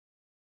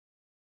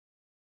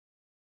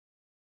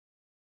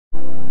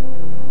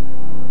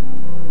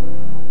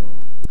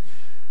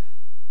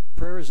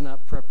is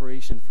not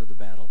preparation for the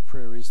battle.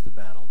 Prayer is the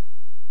battle.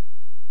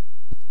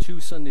 2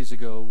 Sundays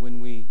ago, when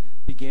we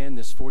began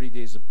this 40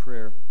 days of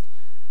prayer,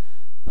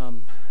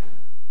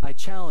 I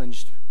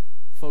challenged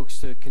folks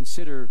to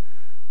consider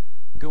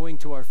going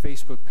to our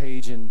Facebook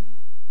page and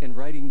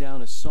writing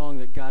down a song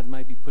that God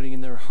might be putting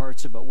in their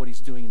hearts about what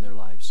He's doing in their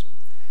lives.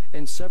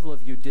 And several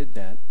of you did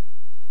that.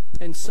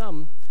 And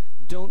some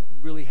don't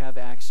really have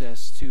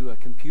access to a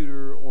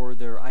computer, or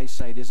their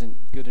eyesight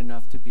isn't good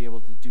enough to be able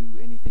to do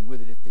anything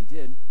with it if they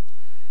did.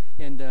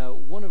 And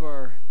one of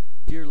our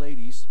dear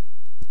ladies,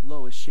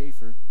 Lois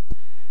Schaefer,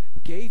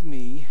 gave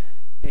me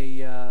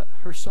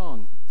her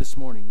song this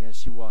morning as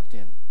she walked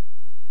in.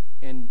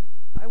 And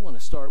I want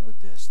to start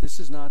with this. This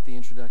is not the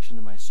introduction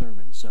to my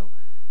sermon, so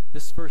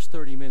this first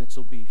 30 minutes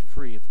will be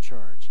free of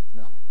charge.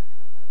 No.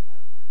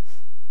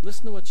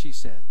 Listen to what she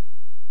said.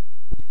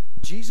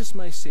 Jesus,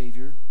 my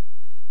Savior,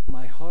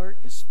 my heart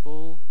is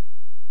full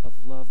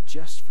of love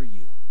just for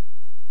you.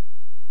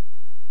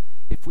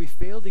 If we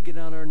fail to get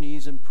on our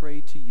knees and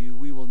pray to you,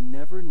 we will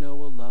never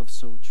know a love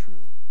so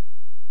true.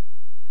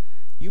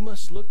 You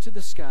must look to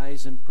the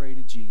skies and pray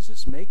to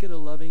Jesus. Make it a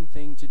loving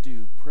thing to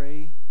do.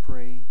 Pray,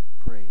 pray,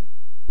 pray.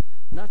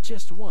 Not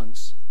just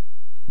once,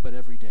 but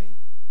every day.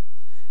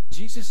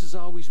 Jesus is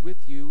always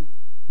with you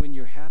when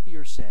you're happy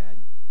or sad.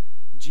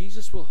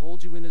 Jesus will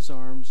hold you in His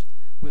arms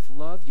with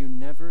love you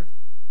never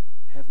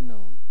have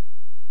known.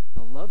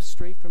 A love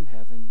straight from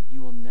heaven.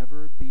 You will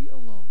never be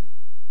alone.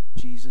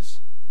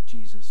 Jesus,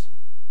 Jesus,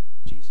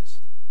 Jesus.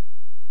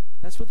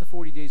 That's what the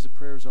 40 days of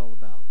prayer is all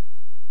about.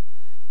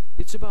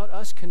 It's about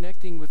us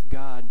connecting with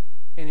God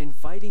and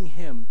inviting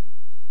Him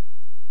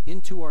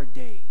into our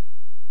day,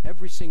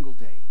 every single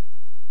day.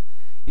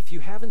 If you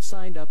haven't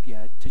signed up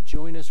yet to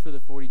join us for the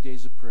 40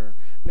 days of prayer,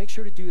 make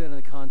sure to do that on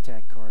the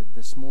contact card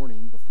this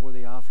morning before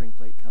the offering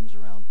plate comes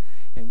around,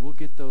 and we'll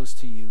get those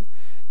to you.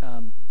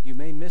 You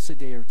may miss a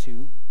day or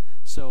two,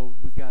 so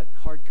we've got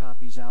hard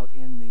copies out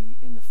in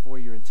the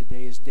foyer, and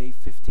today is day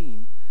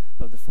 15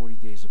 of the 40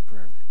 days of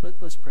prayer.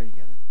 Let's pray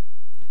together.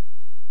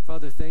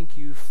 Father, thank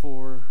you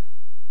for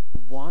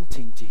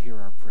wanting to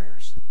hear our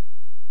prayers.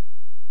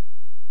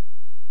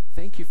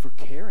 Thank you for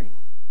caring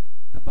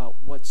about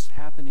what's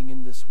happening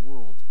in this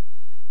world,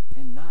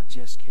 and not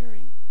just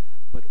caring,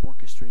 but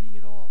orchestrating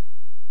it all,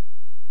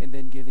 and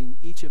then giving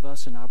each of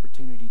us an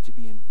opportunity to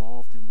be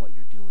involved in what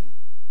you're doing.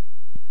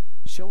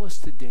 Show us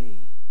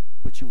today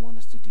what you want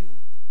us to do.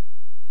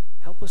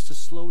 Help us to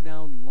slow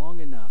down long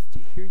enough to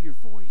hear your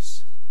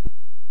voice,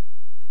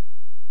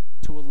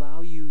 to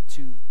allow you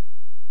to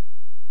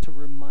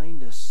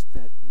remind us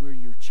that we're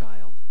your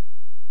child,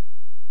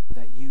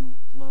 that you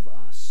love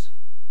us,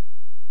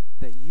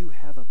 that you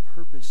have a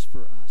purpose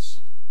for us,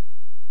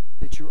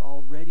 that you're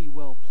already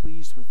well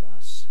pleased with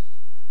us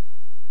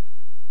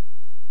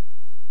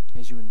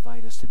as you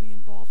invite us to be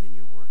involved in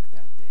your work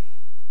that day.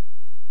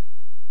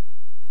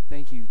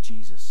 Thank you,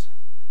 Jesus,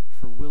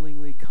 for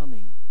willingly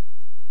coming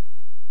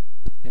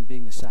and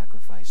being the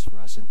sacrifice for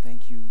us. And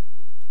thank you,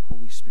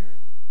 Holy Spirit,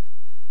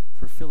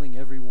 for filling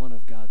every one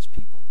of God's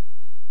people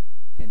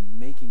and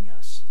making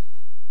us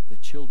the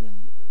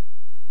children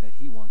that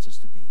He wants us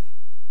to be,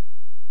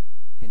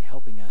 and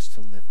helping us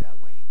to live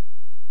that way.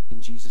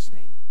 In Jesus'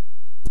 name,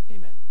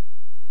 amen.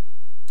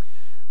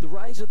 The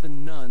rise of the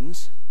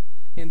nuns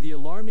and the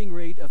alarming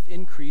rate of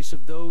increase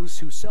of those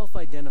who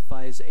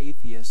self-identify as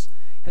atheists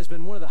has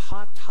been one of the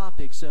hot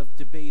topics of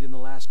debate in the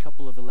last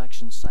couple of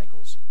election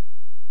cycles.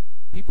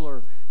 People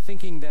are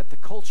thinking that the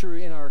culture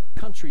in our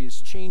country is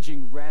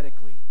changing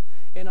radically,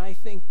 and I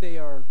think they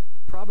are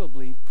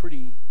probably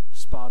pretty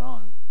spot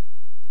on.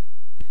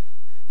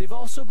 They've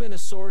also been a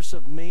source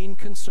of main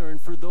concern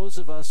for those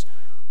of us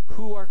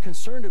who are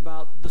concerned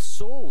about the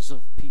souls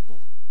of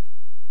people,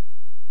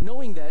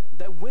 knowing that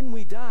when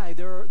we die,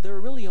 there are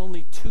really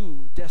only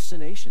two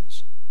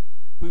destinations.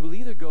 We will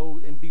either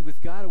go and be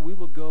with God, or we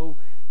will go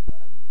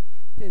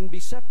and be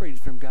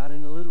separated from God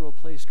in a literal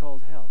place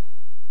called hell.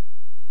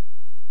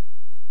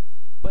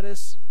 But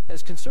as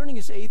concerning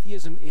as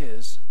atheism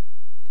is,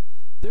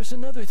 there's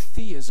another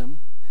theism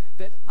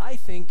that I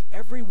think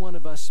every one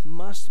of us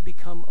must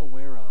become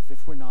aware of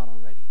if we're not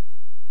already.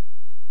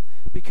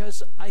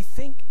 Because I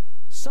think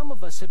some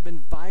of us have been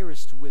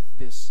virused with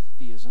this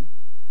theism.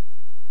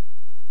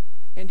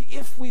 And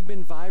if we've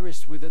been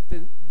virused with it,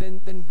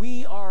 then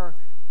we are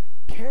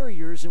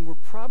carriers, and we're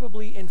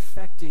probably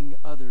infecting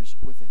others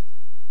with it.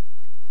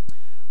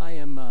 I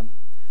am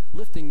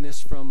lifting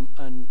this from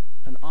an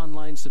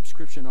online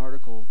subscription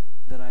article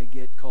that I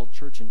get called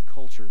Church and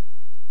Culture.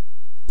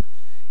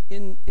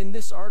 In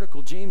this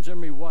article, James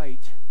Emery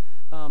White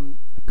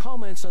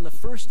comments on the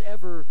first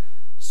ever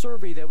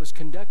survey that was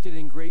conducted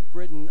in Great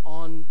Britain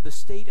on the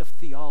state of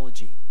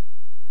theology.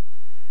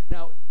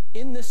 Now,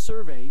 in this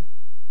survey,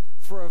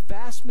 for a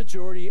vast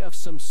majority of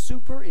some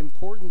super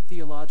important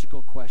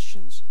theological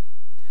questions,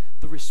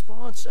 the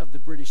response of the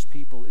British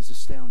people is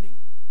astounding.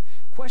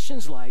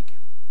 Questions like,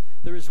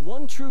 there is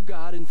one true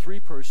God in three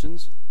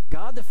persons,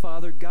 God the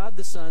Father, God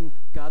the Son,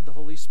 God the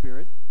Holy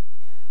Spirit.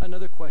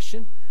 Another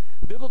question,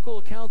 Biblical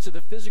accounts of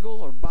the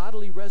physical or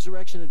bodily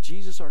resurrection of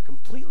Jesus are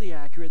completely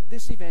accurate.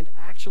 This event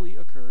actually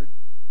occurred.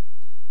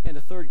 And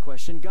a third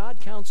question, God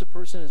counts a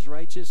person as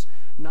righteous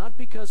not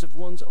because of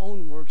one's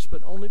own works,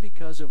 but only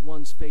because of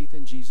one's faith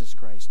in Jesus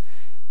Christ.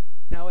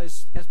 Now,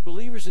 as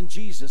believers in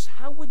Jesus,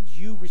 how would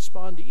you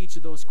respond to each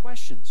of those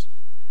questions?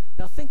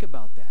 Now, think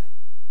about that.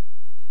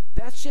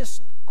 That's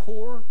just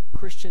core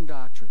Christian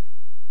doctrine.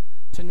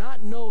 To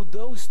not know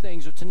those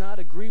things or to not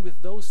agree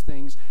with those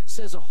things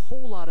says a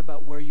whole lot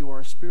about where you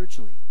are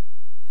spiritually.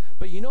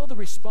 But you know the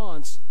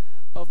response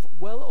of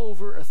well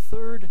over a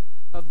third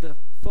of the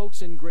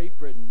folks in Great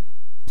Britain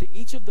to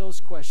each of those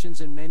questions,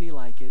 and many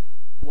like it,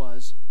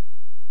 was,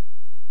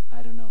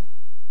 I don't know.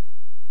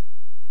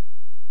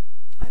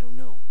 I don't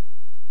know.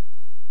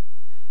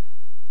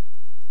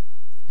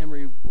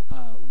 Emery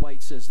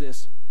White says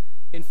this,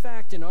 in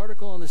fact, an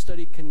article on the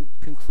study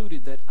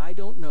concluded that I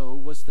don't know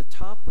was the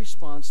top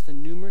response to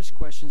numerous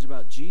questions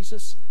about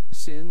Jesus,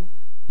 sin,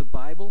 the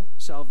Bible,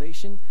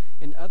 salvation,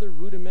 and other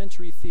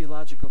rudimentary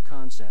theological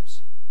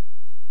concepts.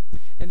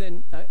 And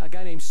then a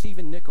guy named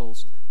Stephen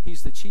Nichols,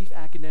 he's the chief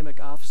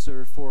academic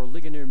officer for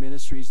Ligonier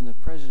Ministries and the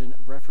president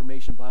of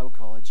Reformation Bible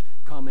College,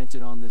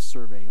 commented on this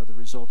survey, or the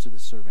results of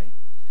this survey.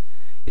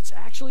 It's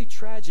actually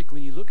tragic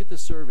when you look at the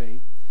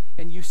survey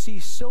and you see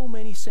so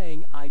many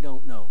saying, I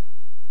don't know.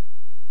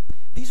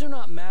 These are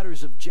not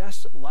matters of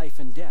just life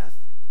and death.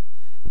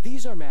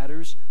 These are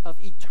matters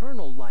of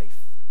eternal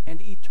life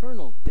and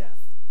eternal death.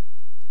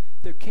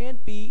 There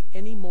can't be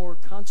any more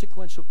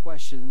consequential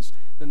questions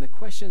than the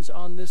questions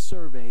on this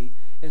survey,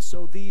 and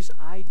so these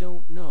I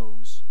don't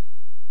knows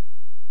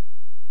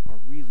are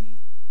really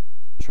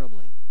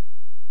troubling.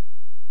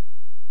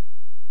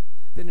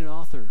 Then an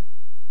author,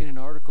 in an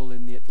article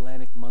in the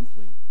Atlantic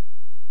Monthly,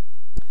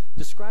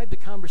 described the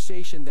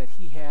conversation that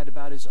he had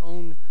about his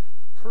own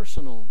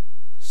personal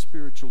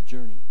spiritual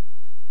journey,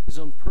 his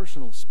own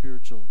personal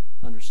spiritual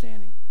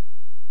understanding.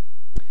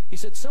 He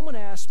said, someone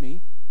asked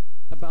me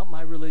about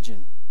my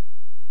religion.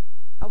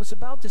 I was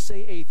about to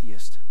say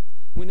atheist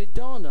when it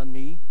dawned on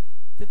me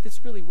that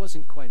this really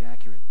wasn't quite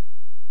accurate.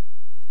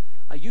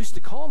 I used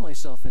to call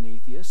myself an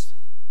atheist,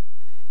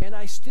 and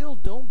I still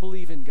don't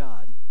believe in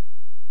God.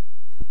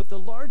 But the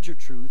larger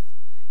truth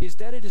is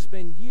that it has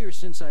been years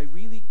since I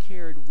really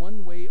cared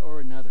one way or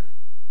another.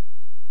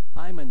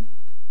 I'm an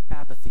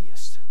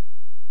apatheist.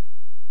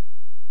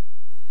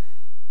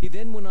 He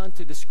then went on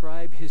to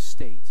describe his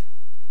state.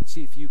 And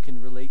see if you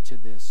can relate to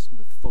this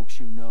with folks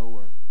you know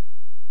or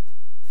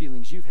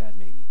feelings you've had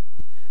maybe.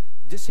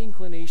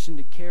 Disinclination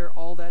to care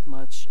all that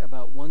much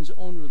about one's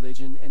own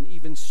religion, and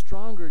even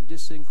stronger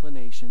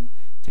disinclination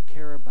to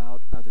care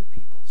about other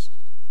people's.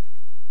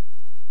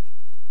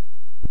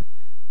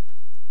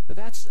 But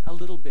that's a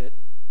little bit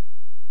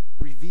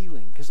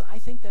revealing, because I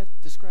think that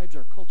describes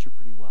our culture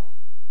pretty well.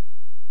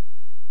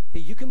 Hey,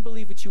 you can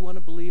believe what you want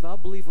to believe. I'll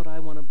believe what I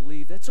want to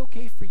believe. That's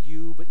okay for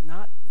you, but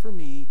not for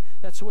me.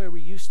 That's where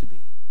we used to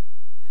be.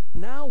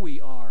 Now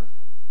we are,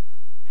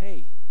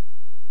 hey,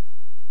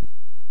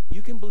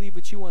 you can believe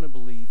what you want to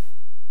believe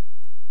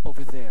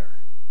over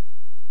there,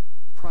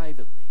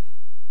 privately,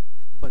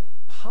 but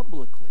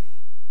publicly,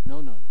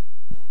 no.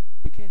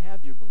 You can't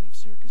have your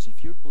beliefs here, because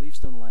if your beliefs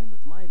don't align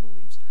with my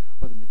beliefs,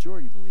 or the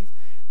majority belief,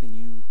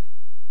 then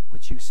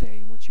what you say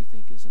and what you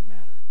think doesn't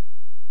matter,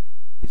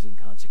 is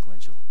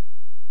inconsequential.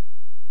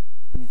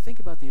 I mean, think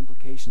about the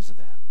implications of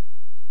that.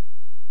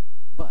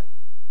 But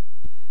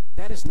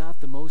that is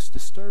not the most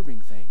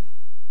disturbing thing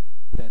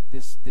that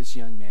this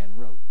young man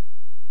wrote.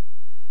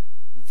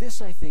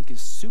 This, I think,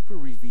 is super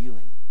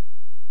revealing.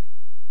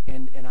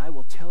 And I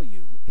will tell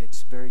you,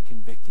 it's very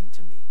convicting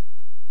to me.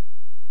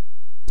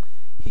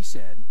 He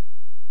said,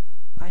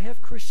 I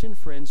have Christian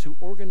friends who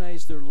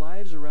organize their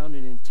lives around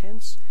an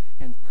intense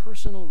and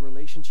personal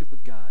relationship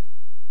with God,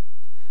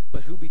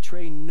 but who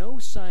betray no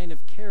sign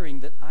of caring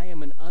that I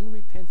am an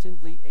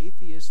unrepentantly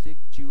atheistic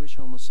Jewish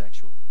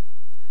homosexual.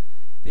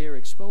 They are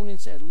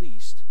exponents, at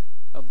least,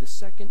 of the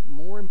second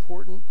more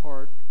important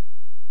part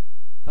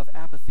of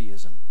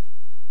apatheism,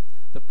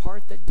 the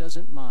part that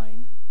doesn't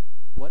mind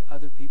what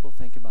other people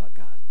think about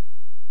God.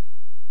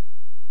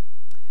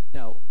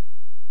 Now,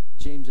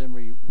 James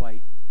Emery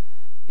White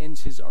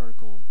ends his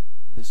article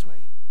this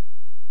way.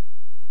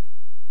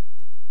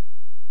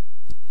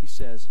 He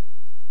says,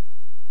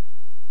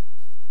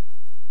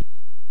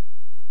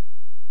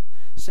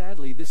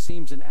 sadly, this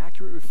seems an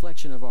accurate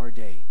reflection of our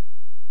day.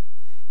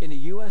 In a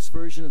U.S.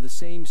 version of the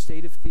same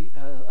State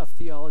of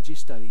Theology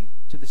study,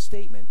 to the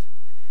statement,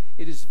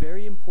 it is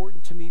very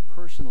important to me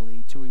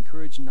personally to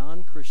encourage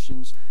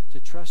non-Christians to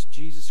trust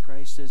Jesus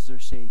Christ as their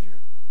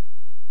Savior.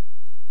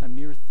 A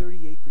mere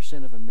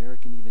 38% of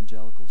American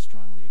evangelicals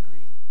strongly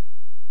agree.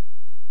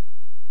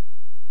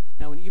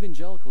 Now, an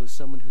evangelical is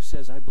someone who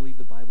says, I believe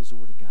the Bible is the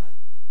Word of God.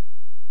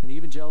 An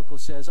evangelical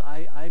says,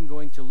 I'm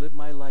going to live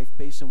my life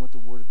based on what the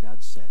Word of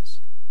God says.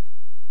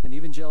 An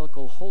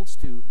evangelical holds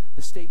to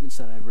the statements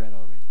that I've read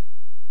already.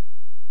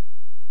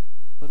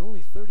 But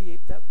only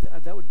 38,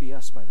 that would be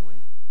us, by the way.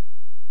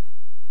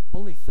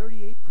 Only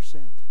 38%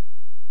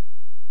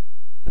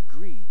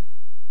 agreed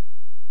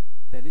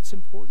that it's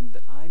important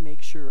that I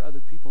make sure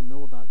other people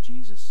know about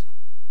Jesus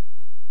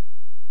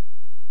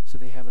so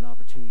they have an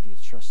opportunity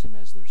to trust him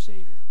as their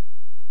Savior.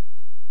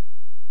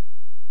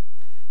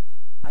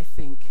 I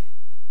think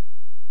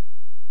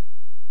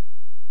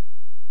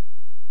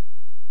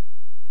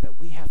that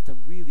we have to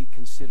really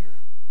consider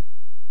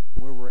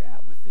where we're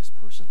at with this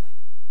personally.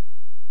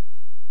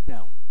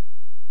 Now,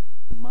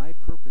 my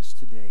purpose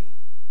today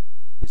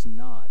is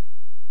not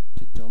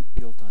to dump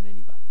guilt on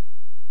anybody.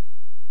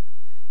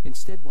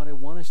 Instead, what I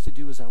want us to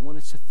do is I want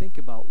us to think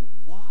about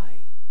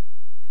why.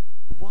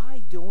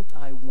 Why don't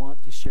I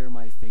want to share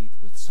my faith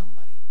with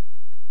somebody?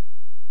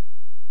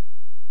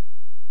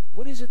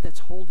 What is it that's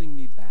holding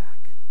me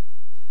back?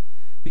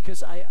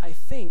 Because I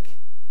think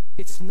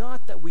it's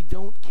not that we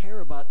don't care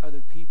about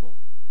other people.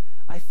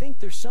 I think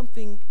there's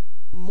something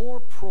more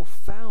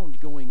profound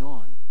going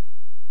on.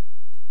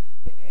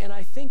 And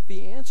I think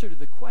the answer to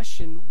the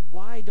question,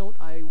 why don't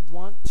I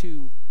want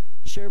to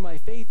share my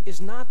faith, is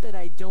not that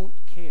I don't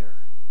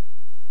care.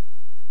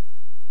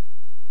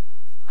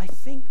 I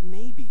think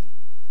maybe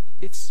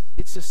it's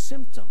a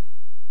symptom.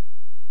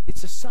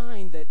 It's a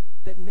sign that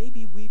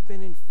maybe we've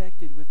been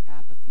infected with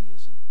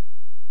apathyism.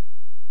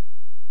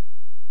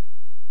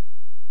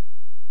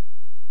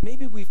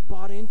 Maybe we've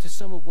bought into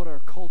some of what our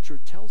culture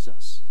tells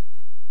us.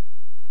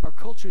 Our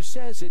culture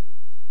says it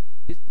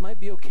might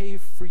be okay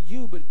for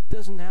you, but it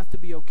doesn't have to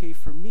be okay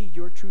for me.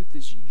 Your truth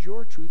is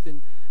your truth,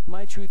 and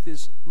my truth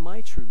is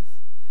my truth.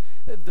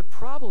 The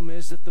problem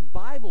is that the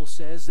Bible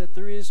says that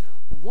there is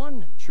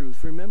one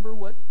truth. Remember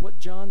what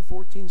John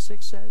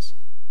 14:6 says?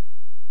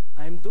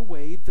 I am the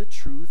way, the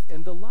truth,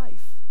 and the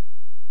life.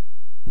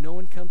 No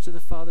one comes to the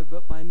Father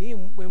but by me.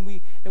 And when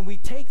we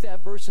take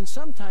that verse, and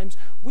sometimes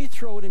we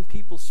throw it in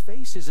people's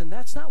faces, and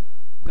that's not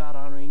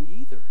God-honoring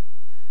either.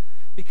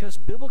 Because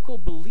biblical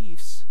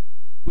beliefs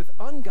with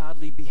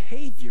ungodly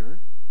behavior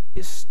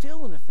is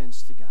still an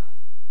offense to God.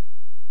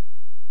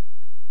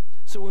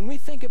 So when we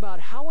think about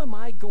how am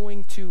I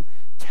going to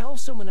tell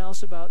someone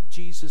else about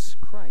Jesus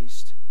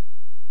Christ,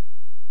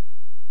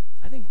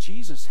 I think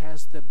Jesus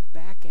has the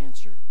back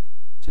answer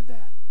to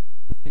that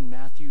in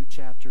Matthew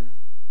chapter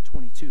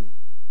 22.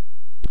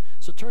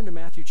 So turn to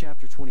Matthew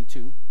chapter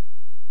 22.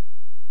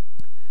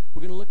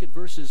 We're going to look at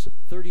verses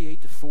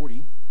 38 to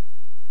 40.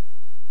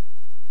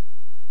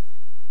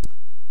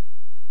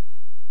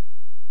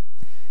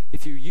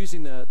 If you're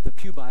using the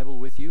Pew Bible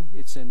with you,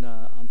 it's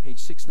on page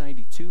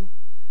 692.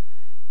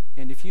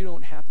 And if you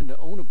don't happen to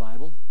own a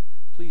Bible,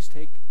 please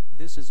take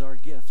this as our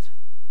gift.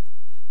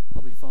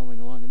 I'll be following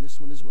along in this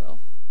one as well.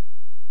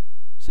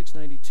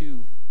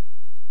 692,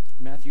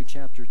 Matthew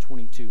chapter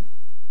 22.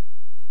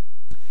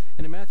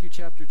 And in Matthew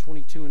chapter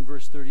 22 and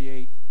verse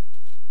 38,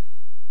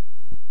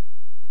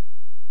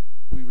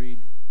 we read,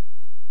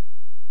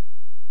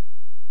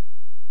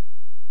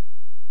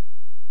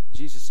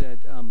 Jesus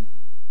said,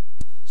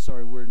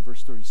 we're in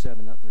verse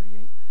 37, not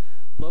 38.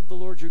 Love the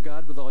Lord your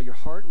God with all your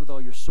heart, with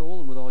all your soul,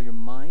 and with all your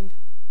mind.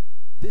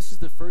 This is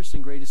the first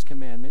and greatest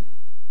commandment.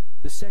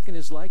 The second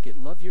is like it.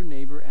 Love your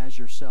neighbor as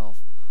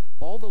yourself.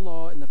 All the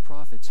law and the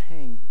prophets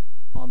hang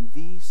on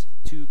these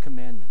two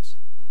commandments.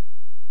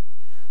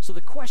 So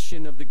the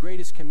question of the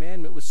greatest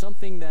commandment was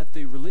something that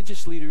the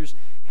religious leaders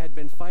had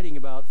been fighting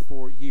about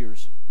for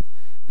years.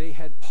 They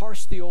had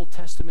parsed the Old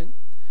Testament.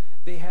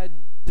 They had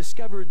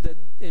discovered that,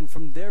 and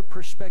from their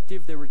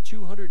perspective, there were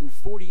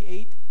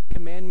 248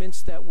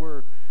 commandments that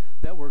were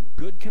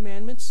good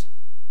commandments,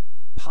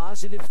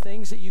 positive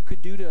things that you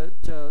could do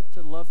to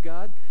love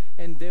God,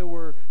 and there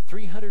were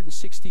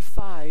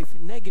 365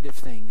 negative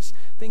things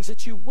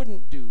that you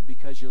wouldn't do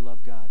because you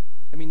love God.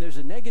 I mean, there's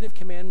a negative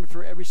commandment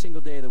for every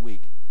single day of the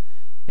week.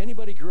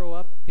 Anybody grow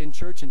up in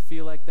church and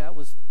feel like that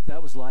was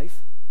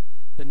life?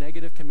 The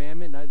negative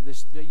commandment,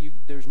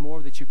 there's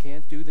more that you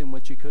can't do than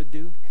what you could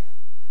do?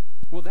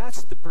 Well,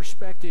 that's the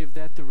perspective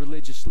that the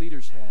religious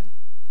leaders had.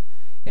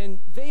 And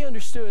they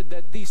understood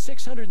that these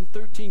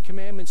 613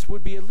 commandments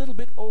would be a little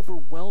bit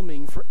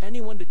overwhelming for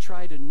anyone to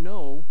try to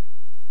know,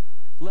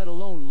 let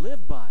alone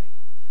live by.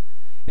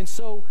 And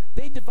so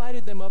they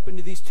divided them up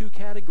into these two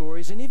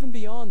categories, and even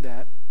beyond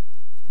that,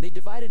 they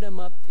divided them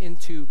up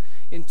into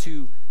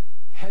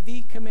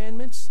heavy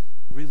commandments,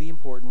 really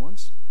important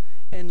ones,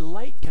 and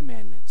light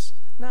commandments,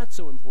 not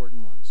so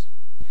important ones.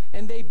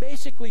 And they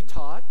basically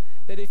taught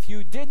that if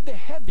you did the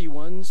heavy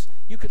ones,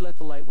 you could let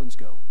the light ones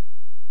go.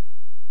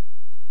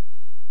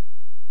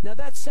 Now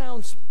that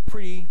sounds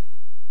pretty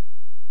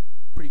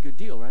good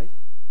deal, right?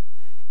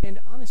 And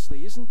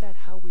honestly, isn't that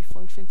how we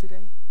function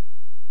today?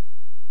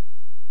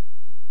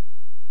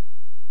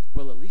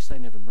 Well, at least I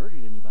never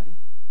murdered anybody.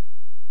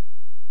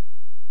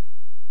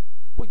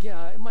 Well,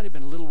 yeah, it might have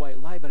been a little white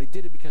lie, but I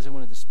did it because I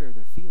wanted to spare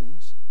their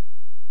feelings.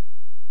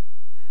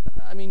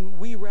 I mean,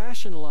 we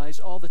rationalize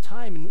all the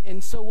time,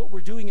 and so what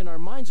we're doing in our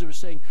minds is we're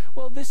saying,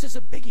 well, this is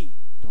a biggie.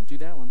 Don't do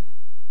that one.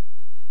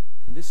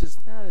 And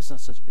that's not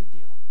such a big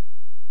deal.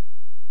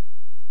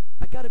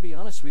 I got to be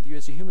honest with you,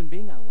 as a human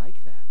being, I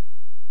like that.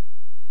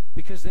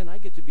 Because then I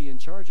get to be in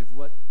charge of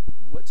what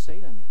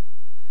state I'm in.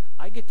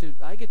 I get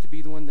to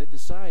be the one that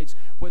decides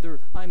whether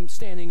I'm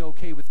standing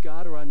okay with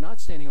God or I'm not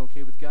standing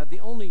okay with God.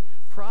 The only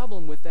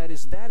problem with that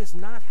is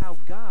not how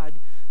God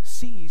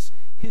sees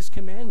his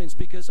commandments,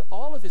 because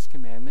all of his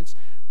commandments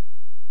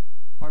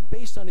are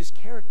based on his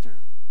character.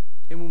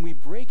 And when we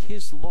break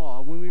his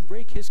law, when we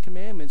break his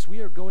commandments, we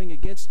are going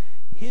against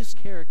his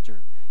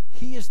character.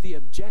 He is the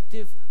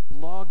objective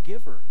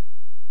lawgiver.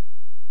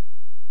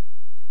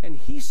 And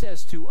he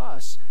says to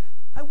us,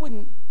 I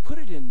wouldn't put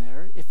it in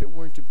there if it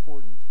weren't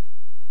important.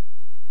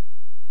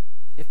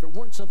 If it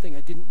weren't something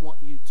I didn't want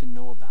you to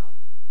know about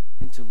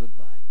and to live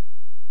by.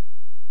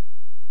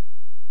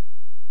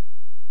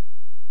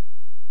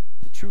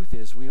 The truth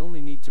is, we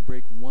only need to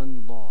break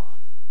one law,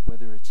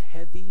 whether it's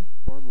heavy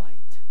or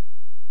light,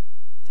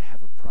 to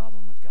have a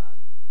problem with God.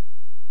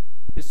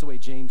 This is the way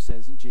James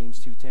says in James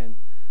 2:10,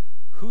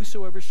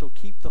 whosoever shall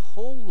keep the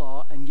whole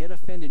law and yet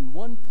offend in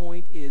one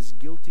point is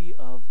guilty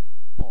of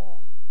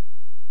all.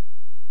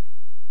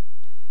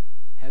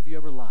 Have you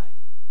ever lied?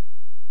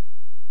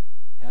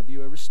 Have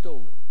you ever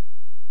stolen?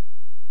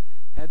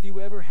 Have you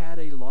ever had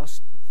a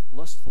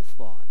lustful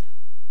thought?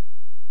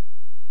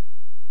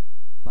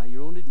 By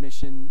your own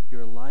admission,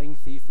 you're a lying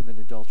thief with an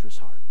adulterous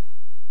heart.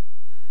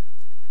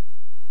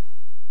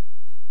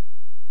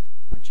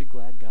 Aren't you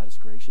glad God is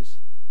gracious?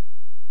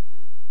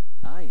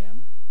 I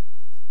am.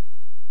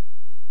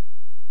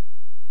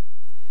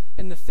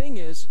 And the thing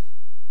is,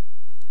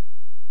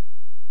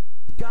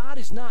 God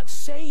is not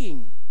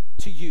saying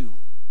to you,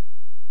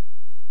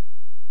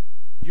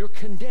 you're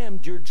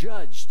condemned, you're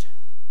judged.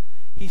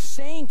 He's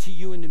saying to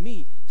you and to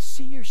me,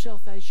 see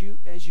yourself as you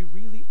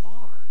really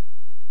are.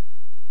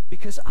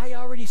 Because I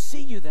already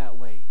see you that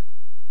way.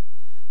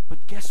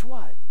 But guess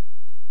what?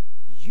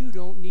 You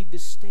don't need to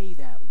stay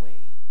that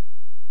way.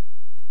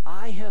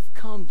 I have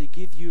come to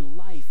give you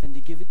life and to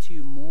give it to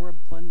you more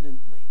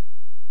abundantly.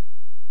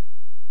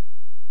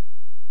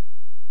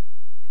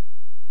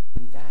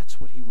 And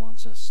that's what he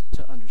wants us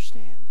to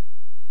understand.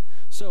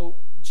 So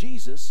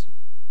Jesus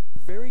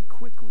very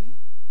quickly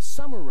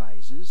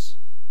summarizes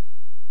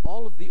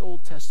all of the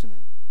Old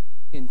Testament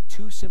in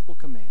two simple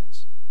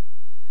commands.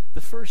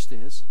 The first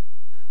is,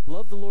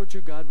 love the Lord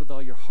your God with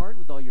all your heart,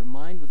 with all your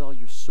mind, with all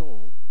your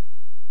soul.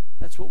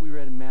 That's what we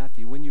read in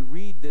Matthew. When you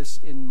read this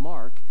in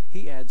Mark,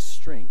 he adds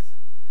strength.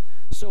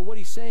 So what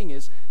he's saying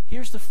is,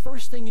 here's the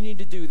first thing you need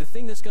to do. The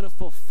thing that's going to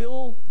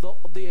fulfill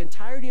the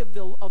entirety of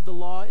the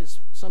law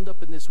is summed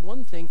up in this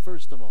one thing,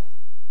 first of all.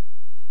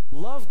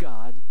 Love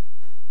God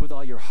with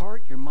all your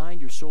heart, your mind,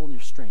 your soul, and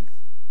your strength.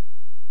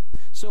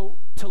 So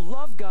to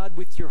love God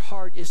with your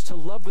heart is to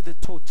love with the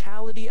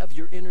totality of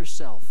your inner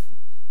self.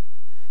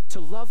 To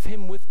love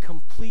him with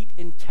complete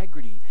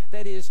integrity.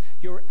 That is,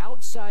 your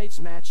outsides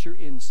match your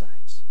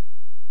insides.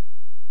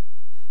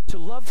 To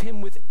love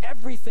him with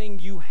everything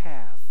you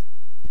have.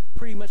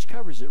 Pretty much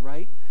covers it,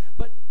 right?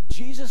 But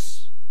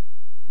Jesus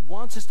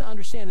wants us to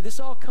understand, and this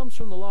all comes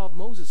from the law of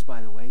Moses,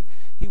 by the way.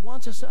 He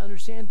wants us to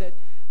understand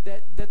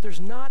that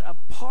there's not a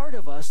part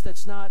of us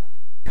that's not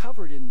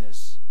covered in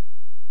this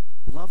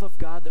love of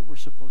God that we're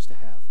supposed to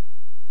have.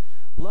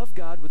 Love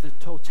God with the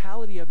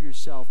totality of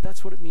yourself.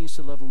 That's what it means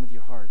to love him with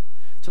your heart.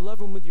 To love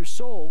him with your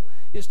soul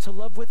is to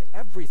love with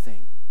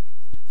everything.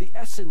 The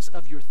essence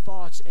of your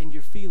thoughts and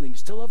your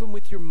feelings. To love him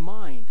with your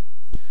mind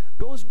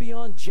goes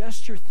beyond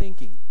just your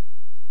thinking.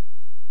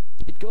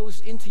 It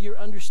goes into your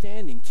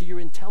understanding, to your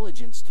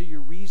intelligence, to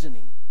your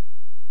reasoning.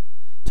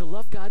 To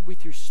love God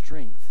with your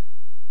strength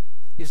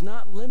is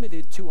not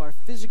limited to our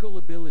physical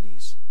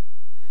abilities.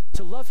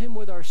 To love him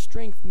with our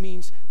strength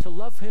means to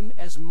love him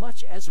as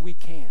much as we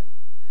can.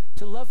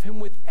 To love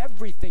him with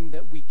everything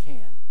that we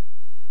can.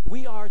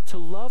 We are to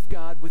love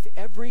God with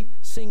every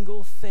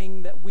single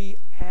thing that we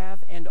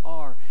have and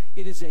are.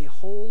 It is a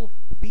whole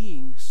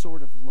being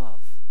sort of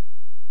love.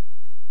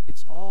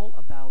 It's all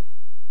about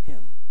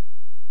him.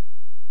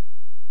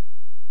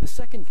 The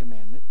second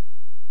commandment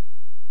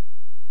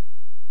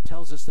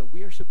tells us that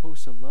we are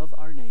supposed to love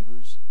our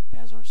neighbors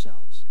as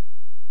ourselves.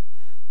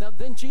 Now,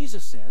 then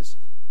Jesus says,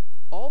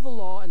 all the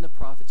law and the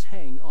prophets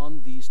hang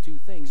on these two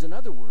things. In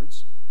other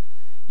words,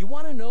 you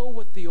want to know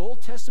what the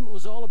Old Testament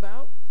was all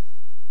about?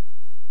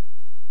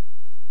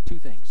 Two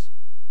things.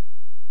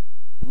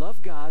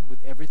 Love God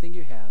with everything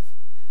you have,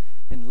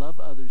 and love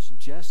others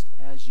just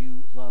as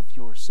you love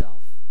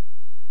yourself.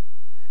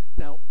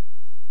 Now,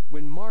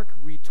 when Mark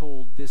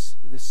retold this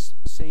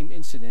same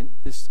incident,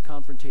 this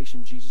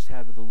confrontation Jesus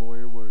had with the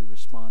lawyer where he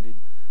responded,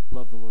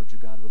 love the Lord your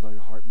God with all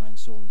your heart, mind,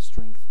 soul, and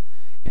strength,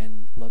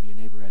 and love your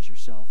neighbor as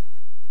yourself,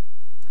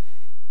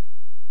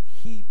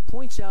 he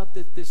points out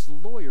that this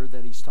lawyer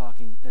that is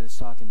talking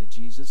to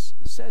Jesus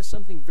says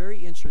something very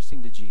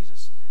interesting to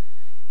Jesus.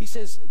 He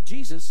says,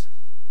 Jesus,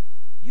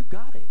 you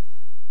got it.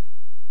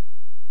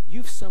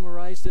 You've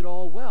summarized it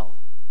all well.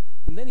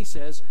 And then he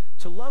says,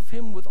 to love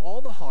him with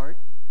all the heart,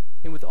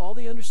 and with all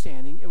the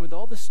understanding, and with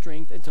all the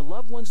strength, and to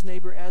love one's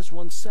neighbor as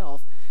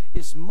oneself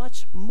is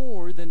much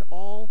more than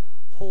all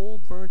whole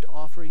burnt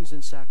offerings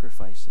and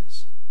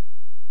sacrifices.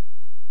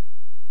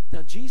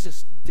 Now,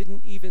 Jesus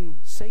didn't even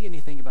say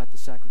anything about the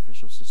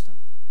sacrificial system.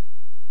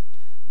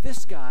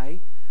 This guy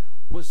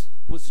was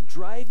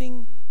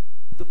driving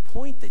the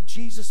point that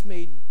Jesus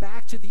made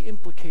back to the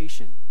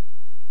implication.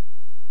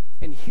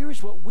 And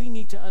here's what we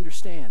need to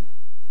understand.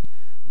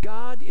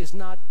 God is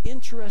not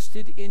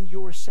interested in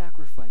your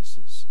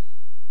sacrifices.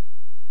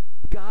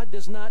 God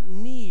does not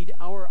need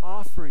our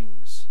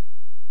offerings.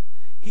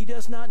 He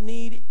does not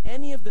need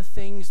any of the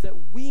things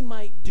that we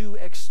might do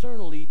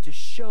externally to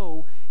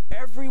show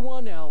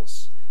everyone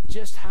else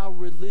just how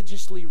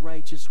religiously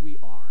righteous we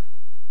are.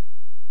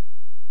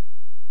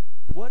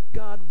 What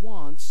God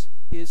wants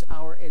is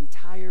our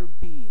entire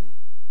being,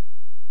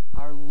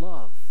 our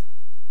love,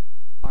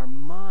 our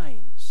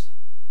minds,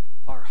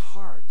 our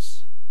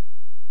hearts,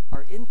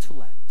 our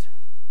intellect,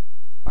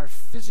 our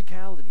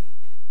physicality,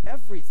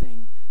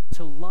 everything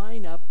to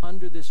line up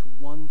under this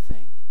one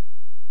thing.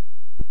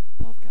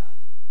 Love God.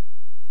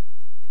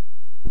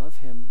 Love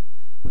Him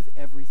with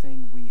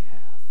everything we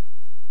have.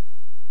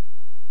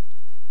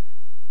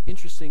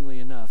 Interestingly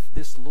enough,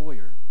 this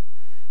lawyer,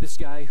 this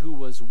guy who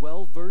was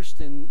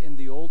well-versed in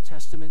the Old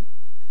Testament,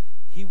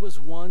 he was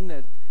one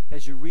that,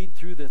 as you read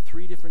through the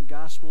 3 different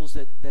Gospels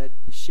that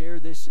share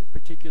this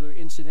particular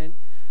incident,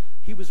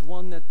 he was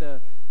one that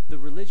the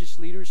religious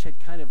leaders had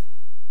kind of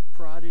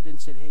prodded and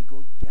said, hey,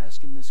 go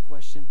ask him this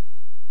question.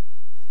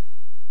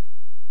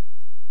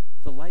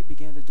 The light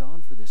began to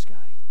dawn for this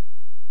guy.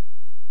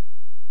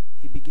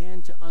 He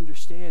began to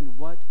understand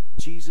what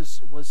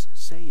Jesus was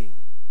saying.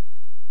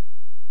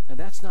 And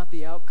that's not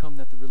the outcome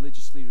that the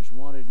religious leaders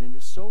wanted. And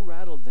it so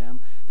rattled them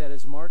that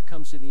as Mark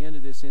comes to the end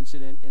of this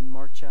incident, in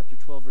Mark chapter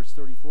 12, verse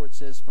 34, it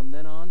says, from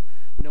then on,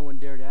 no one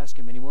dared ask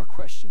him any more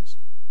questions.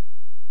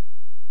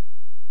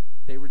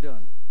 They were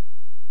done.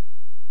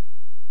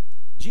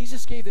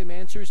 Jesus gave them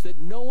answers that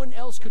no one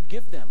else could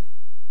give them.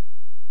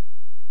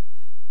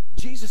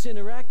 Jesus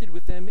interacted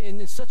with them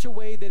in such a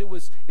way that it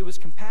was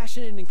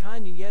compassionate and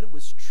kind, and yet it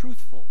was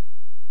truthful.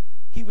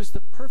 He was the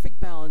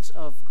perfect balance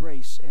of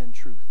grace and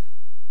truth.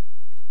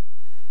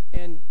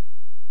 And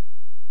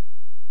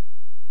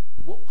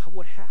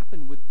what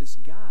happened with this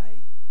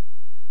guy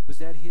was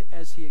that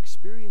as he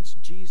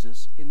experienced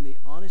Jesus in the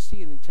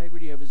honesty and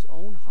integrity of his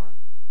own heart,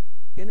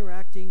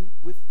 interacting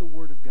with the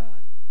Word of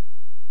God,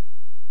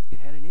 it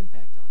had an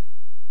impact on him.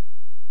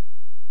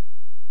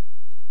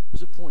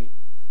 There's a point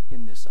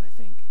in this, I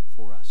think,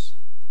 for us.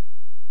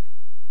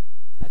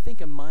 I think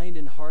a mind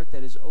and heart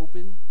that is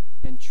open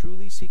and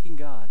truly seeking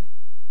God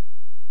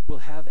will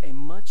have a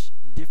much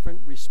different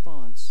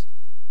response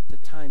to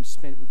time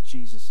spent with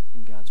Jesus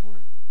in God's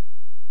Word.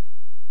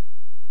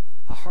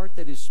 A heart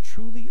that is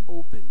truly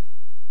open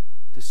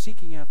to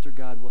seeking after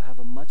God will have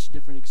a much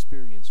different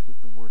experience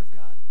with the Word of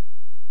God.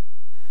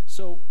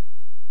 So,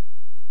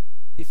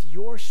 if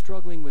you're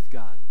struggling with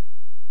God,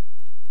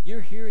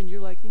 you're here and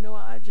you're like,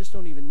 I just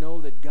don't even know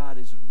that God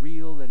is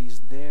real, that He's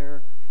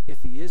there.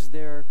 If He is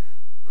there,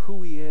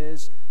 who He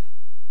is.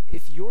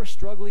 If you're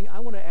struggling,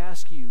 I want to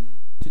ask you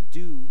to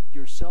do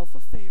yourself a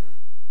favor.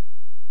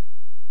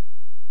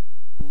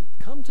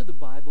 Come to the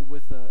Bible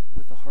with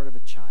the heart of a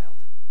child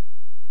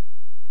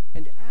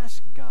and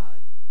ask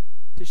God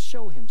to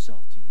show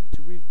Himself to you,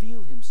 to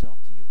reveal Himself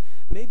to you.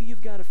 Maybe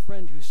you've got a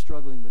friend who's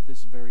struggling with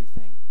this very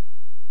thing.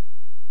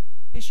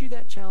 Issue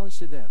that challenge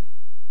to them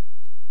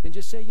and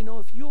just say,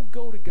 if you'll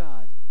go to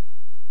God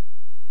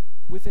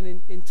with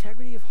an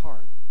integrity of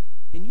heart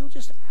and you'll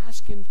just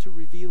ask Him to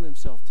reveal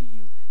Himself to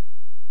you,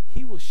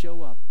 He will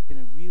show up in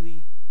a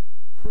really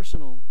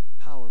personal,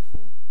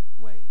 powerful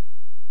way.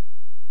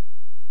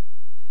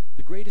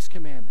 The greatest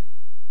commandment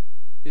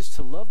is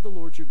to love the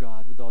Lord your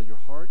God with all your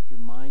heart, your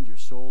mind, your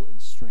soul,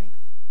 and strength.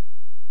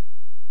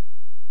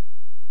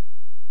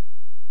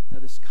 Now,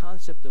 this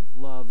concept of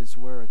love is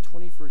where a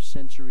 21st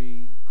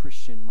century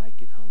Christian might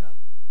get hung up.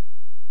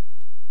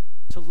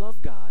 To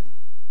love God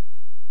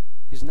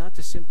is not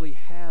to simply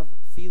have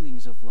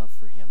feelings of love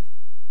for Him.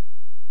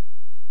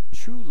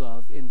 True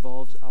love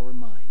involves our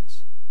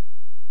minds.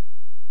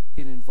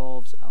 It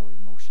involves our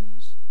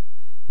emotions.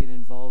 It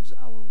involves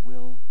our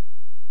will.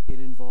 It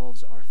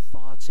involves our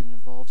thoughts. It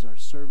involves our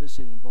service.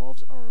 It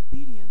involves our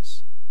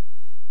obedience.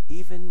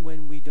 Even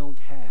when we don't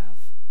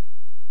have,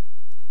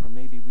 or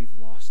maybe we've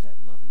lost that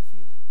love and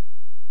feeling.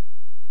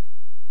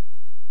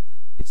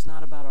 It's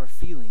not about our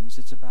feelings,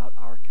 it's about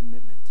our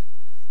commitment,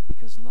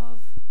 because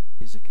love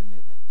is a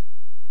commitment.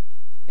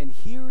 And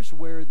here's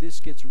where this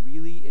gets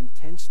really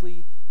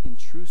intensely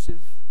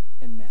intrusive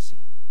and messy.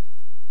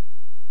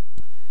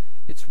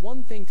 It's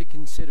one thing to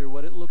consider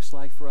what it looks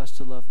like for us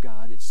to love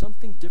God. It's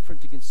something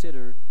different to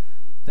consider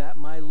that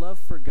my love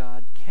for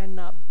God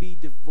cannot be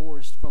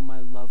divorced from my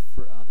love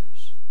for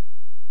others.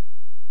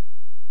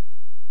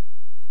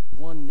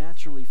 One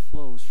naturally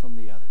flows from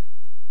the other.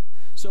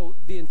 So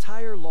the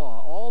entire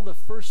law, all the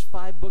first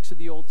 5 books of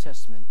the Old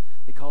Testament,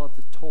 they call it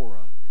the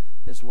Torah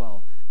as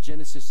well.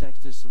 Genesis,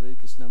 Exodus,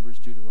 Leviticus, Numbers,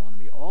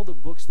 Deuteronomy. All the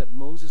books that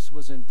Moses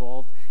was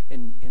involved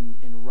in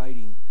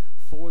writing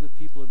for the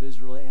people of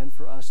Israel and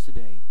for us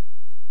today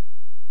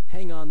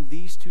hang on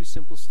these 2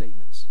 simple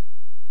statements.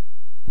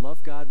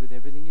 Love God with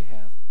everything you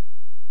have.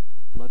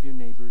 Love your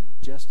neighbor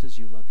just as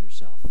you love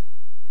yourself.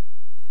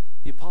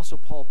 The Apostle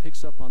Paul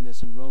picks up on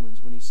this in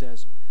Romans when he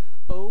says,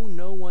 "Owe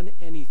no one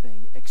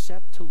anything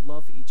except to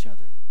love each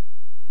other.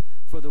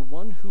 For the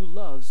one who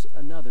loves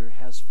another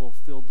has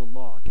fulfilled the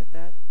law." Get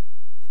that?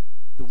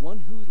 The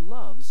one who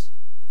loves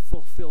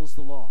fulfills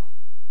the law.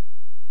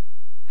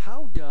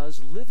 How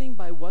does living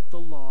by what the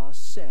law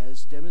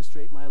says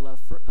demonstrate my love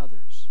for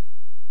others?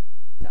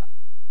 Now,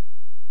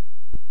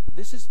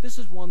 this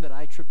is one that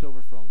I tripped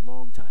over for a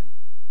long time.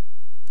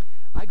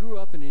 I grew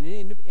up in an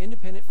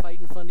independent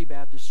Fightin' Fundy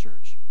Baptist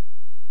church.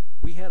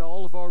 We had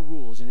all of our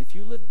rules, and if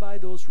you lived by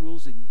those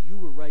rules, then you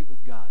were right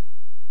with God.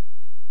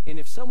 And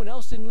if someone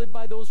else didn't live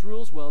by those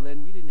rules, well,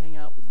 then we didn't hang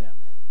out with them.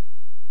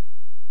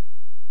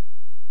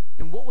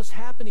 And what was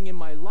happening in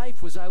my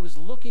life was I was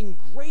looking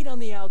great on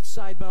the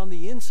outside, but on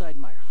the inside,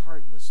 my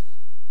heart was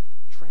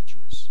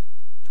treacherous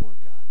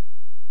toward God.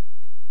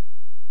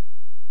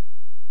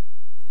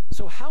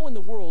 So how in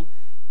the world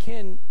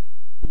can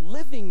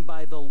living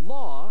by the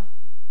law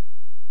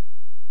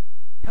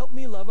help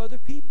me love other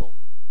people?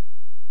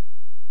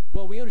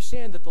 Well, we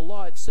understand that the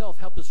law itself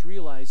helped us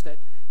realize that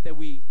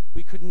we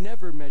could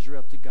never measure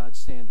up to God's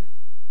standard.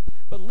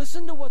 But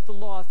listen to what the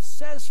law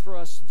says for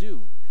us to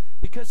do.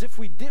 Because if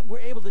we're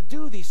able to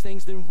do these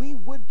things, then we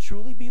would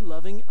truly be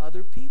loving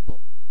other people.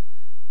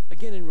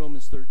 Again in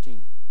Romans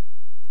 13.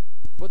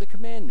 For the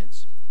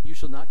commandments, you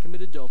shall not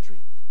commit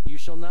adultery, you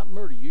shall not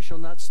murder, you shall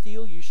not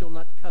steal, you shall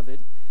not covet,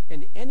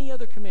 and any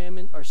other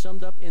commandment are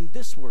summed up in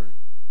this word: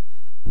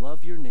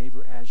 love your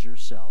neighbor as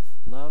yourself.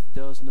 Love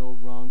does no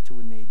wrong to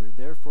a neighbor.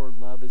 Therefore,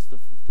 love is the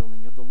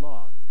fulfilling of the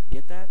law.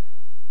 Get that?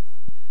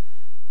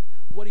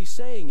 What he's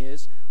saying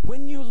is,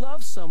 when you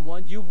love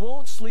someone, you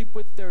won't sleep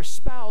with their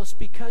spouse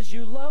because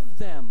you love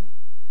them.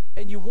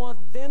 And you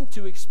want them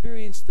to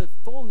experience the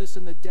fullness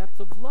and the depth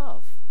of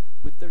love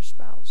with their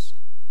spouse.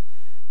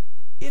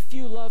 If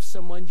you love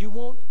someone, you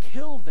won't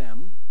kill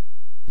them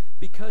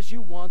because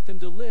you want them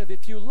to live.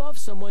 If you love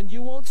someone,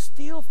 you won't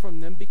steal from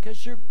them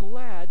because you're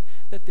glad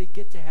that they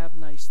get to have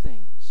nice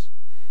things.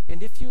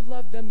 And if you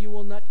love them, you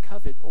will not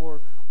covet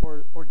or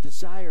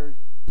desire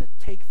to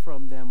take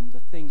from them the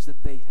things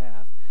that they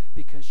have,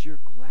 because you're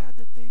glad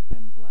that they've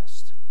been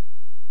blessed.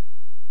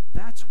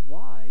 That's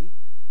why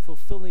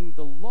fulfilling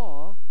the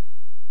law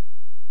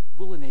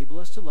will enable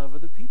us to love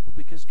other people,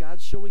 because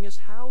God's showing us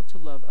how to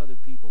love other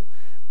people.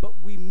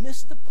 But we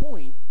miss the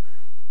point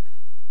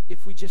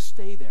if we just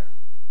stay there.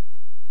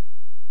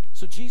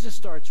 So Jesus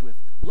starts with,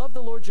 love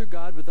the Lord your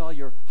God with all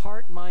your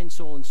heart, mind,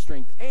 soul, and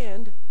strength,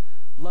 and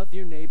love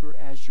your neighbor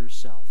as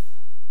yourself.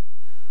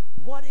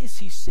 What is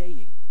he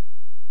saying?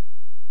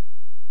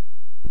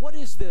 What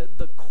is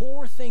the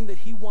core thing that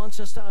he wants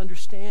us to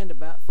understand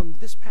about from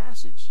this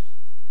passage?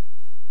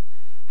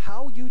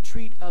 How you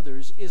treat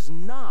others is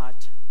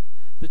not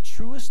the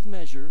truest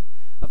measure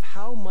of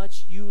how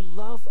much you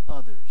love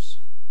others.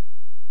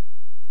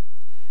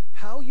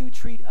 How you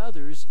treat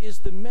others is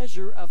the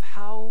measure of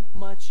how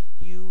much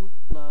you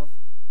love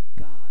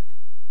God.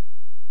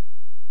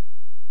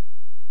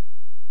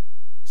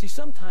 See,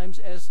 sometimes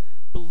as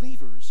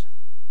believers,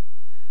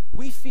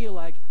 we feel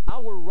like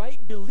our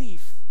right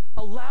belief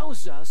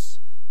allows us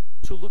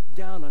to look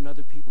down on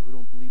other people who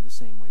don't believe the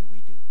same way we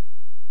do.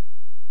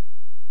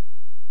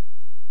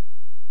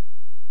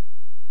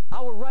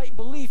 Our right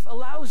belief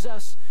allows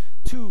us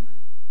to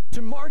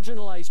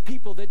marginalize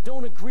people that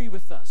don't agree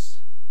with us,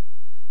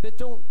 that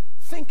don't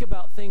think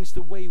about things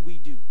the way we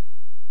do.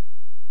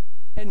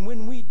 And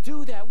when we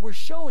do that, we're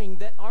showing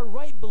that our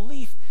right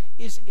belief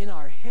is in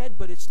our head,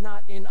 but it's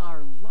not in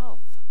our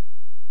love.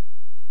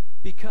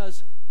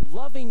 Because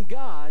loving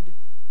God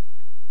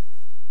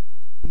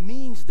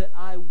means that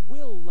I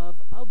will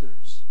love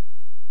others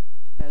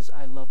as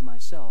I love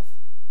myself.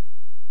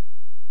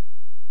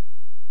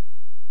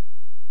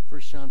 1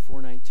 John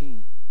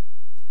 4:19,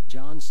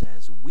 John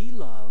says, we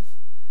love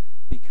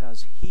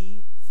because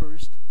he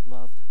first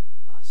loved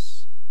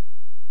us.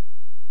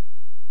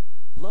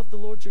 Love the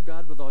Lord your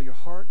God with all your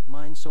heart,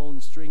 mind, soul,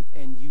 and strength,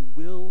 and you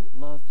will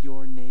love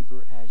your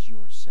neighbor as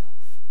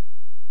yourself.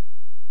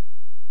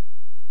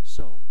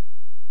 So,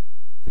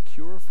 the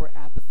cure for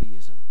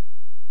apatheism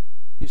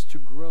is to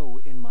grow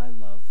in my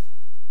love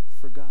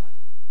for God.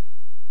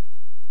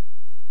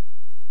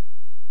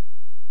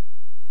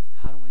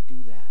 How do I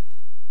do that?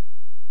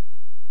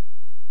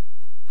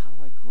 How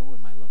do I grow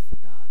in my love for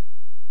God?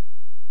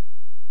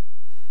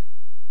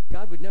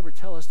 God would never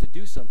tell us to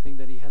do something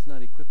that he has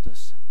not equipped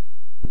us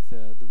with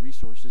the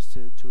resources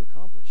to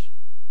accomplish.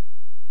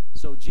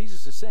 So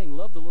Jesus is saying,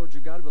 love the Lord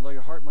your God with all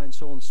your heart, mind,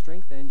 soul, and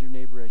strength, and your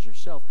neighbor as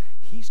yourself.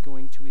 He's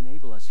going to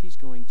enable us. He's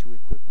going to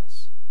equip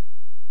us.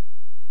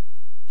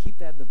 Keep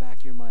that in the back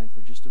of your mind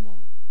for just a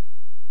moment,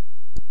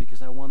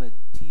 because I want to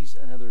tease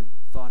another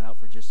thought out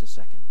for just a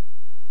second.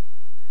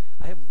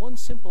 I have one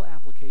simple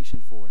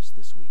application for us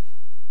this week.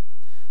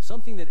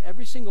 Something that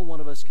every single one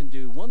of us can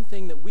do. One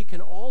thing that we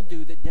can all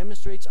do that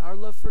demonstrates our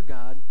love for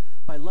God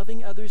by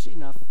loving others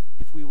enough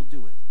if we will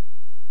do it.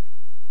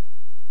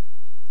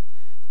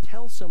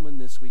 Tell someone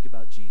this week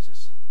about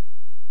Jesus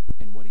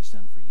and what he's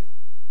done for you.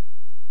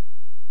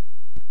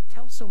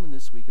 Tell someone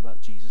this week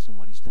about Jesus and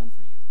what he's done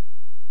for you.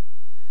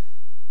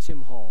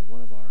 Tim Hall,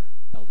 one of our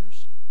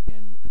elders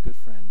and a good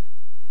friend,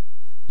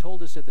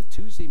 told us at the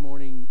Tuesday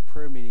morning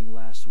prayer meeting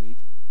last week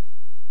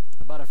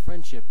about a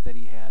friendship that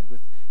he had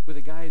with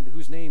a guy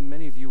whose name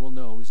many of you will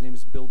know. His name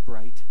is Bill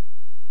Bright.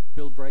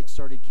 Bill Bright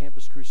started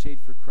Campus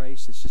Crusade for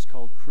Christ. It's just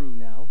called Cru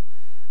now.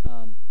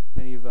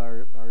 Many of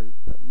our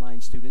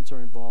Mind students are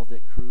involved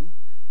at Cru.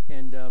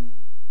 And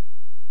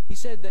he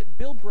said that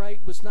Bill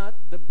Bright was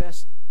not the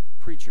best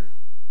preacher.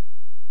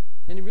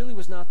 And he really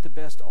was not the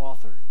best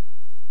author.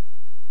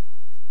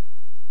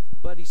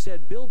 But he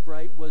said Bill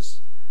Bright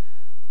was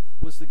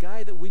the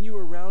guy that when you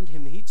were around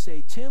him, he'd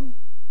say, "Tim,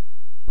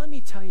 let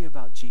me tell you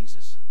about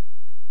Jesus.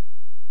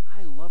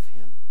 I love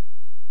him.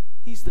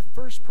 He's the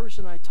first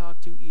person I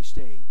talk to each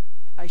day.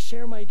 I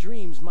share my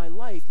dreams, my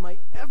life, my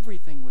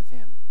everything with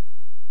him."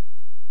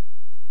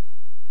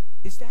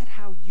 Is that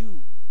how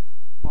you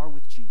are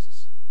with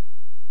Jesus?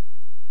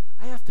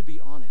 I have to be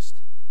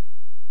honest.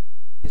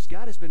 As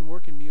God has been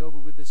working me over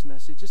with this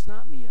message, it's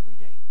not me every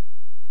day.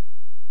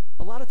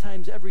 A lot of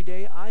times every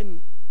day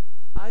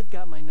I've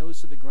got my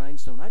nose to the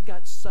grindstone. I've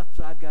got stuff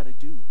that I've got to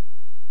do.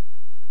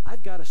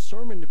 I've got a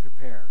sermon to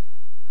prepare.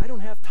 I don't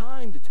have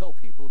time to tell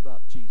people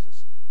about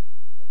Jesus.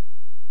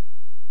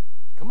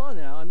 Come on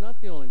now, I'm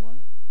not the only one.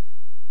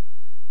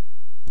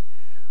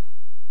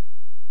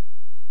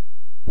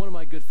 One of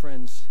my good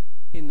friends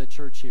in the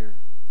church here,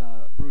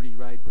 Rudy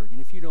Rydberg, and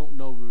if you don't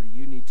know Rudy,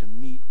 you need to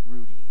meet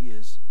Rudy. He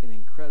is an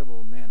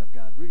incredible man of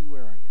God. Rudy,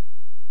 where are you?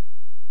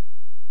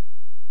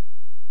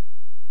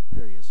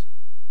 There he is.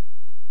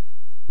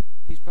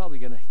 He's probably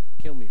going to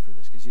kill me for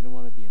this because you don't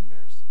want to be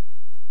embarrassed.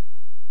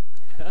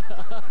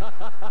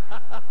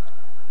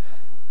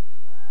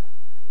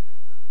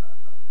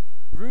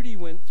 Rudy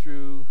went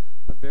through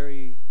a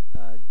very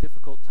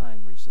difficult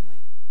time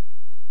recently.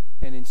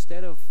 And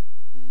instead of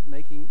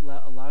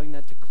allowing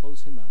that to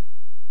close him up,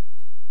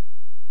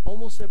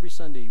 almost every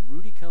Sunday,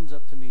 Rudy comes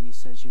up to me and he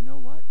says, "You know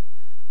what?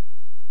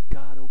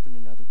 God opened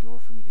another door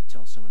for me to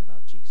tell someone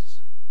about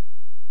Jesus."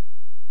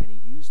 And he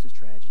used a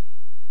tragedy.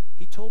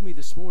 He told me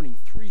this morning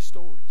 3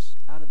 stories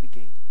out of the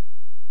gate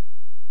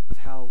of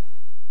how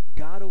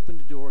God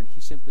opened a door and he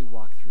simply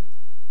walked through.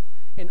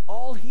 And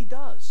all he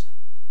does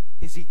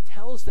is he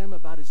tells them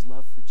about his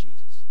love for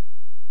Jesus.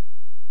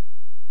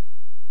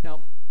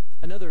 Now,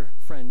 another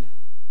friend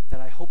that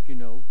I hope you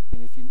know,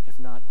 and if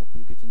not, hopefully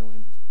you get to know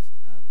him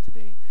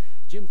today,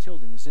 Jim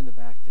Tilden is in the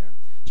back there.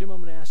 Jim,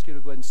 I'm going to ask you to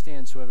go ahead and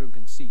stand so everyone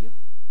can see you.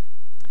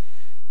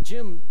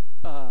 Jim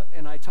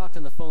and I talked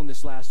on the phone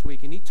this last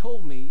week, and he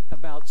told me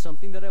about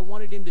something that I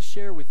wanted him to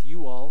share with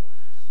you all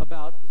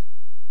about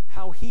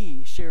how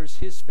he shares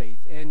his faith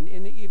and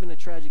in even a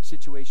tragic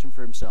situation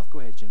for himself. Go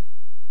ahead, Jim.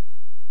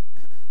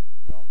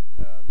 Well,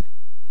 a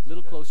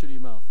little closer to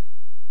your mouth.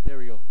 There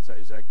we go.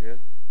 Is that good?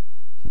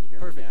 Can you hear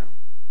Perfect. me now?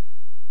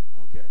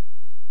 Okay.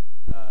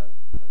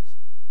 It's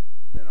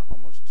been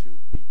almost 2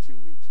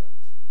 weeks on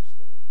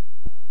Tuesday.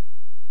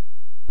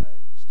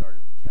 I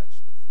started to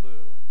catch the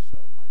flu, and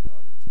so my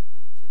daughter took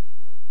me to the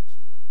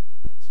emergency room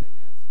at St.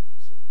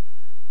 Anthony's,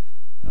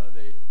 and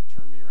they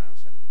turned me around,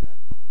 sent me back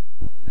home.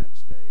 Well, the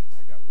next day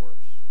I got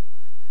worse,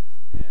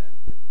 and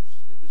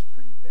it was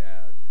pretty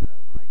bad.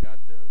 When I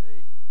got there,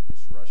 they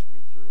just rushed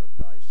me through up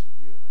to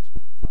ICU, and I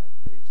spent 5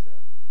 days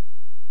there.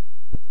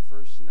 But the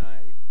first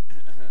night,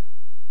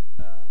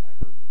 I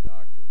heard the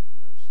doctor and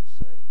the nurses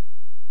say,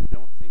 "I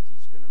don't think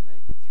he's going to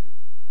make it through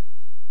the night."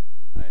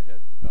 I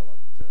had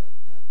developed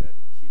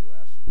diabetic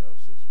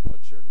ketoacidosis.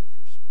 Blood sugars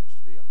were supposed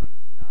to be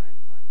 109,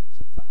 and mine was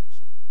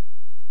 1,000.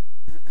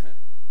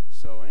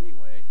 So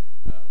anyway,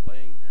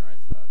 laying there, I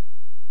thought,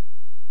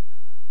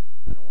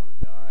 I don't want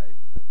to die,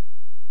 but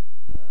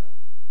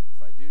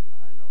if I do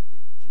die, I know I'll be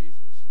with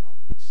Jesus, and I'll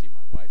get to see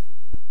my wife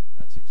again.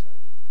 That's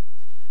exciting.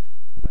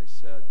 But I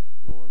said,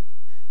 "Lord,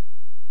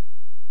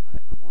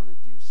 I want to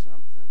do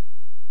something.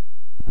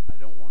 I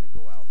don't want to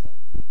go out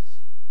like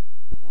this.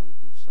 I want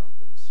to do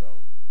something."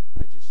 So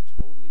I just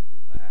totally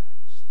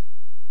relaxed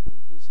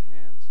in his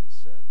hands and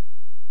said,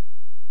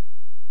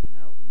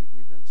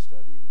 we've been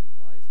studying in the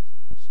life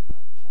class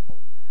about Paul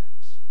in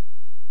Acts,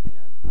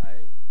 and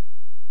I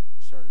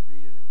started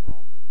reading in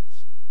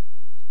Romans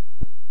and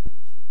other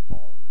things with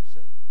Paul, and I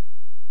said,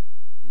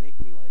 "Make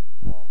me like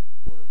Paul,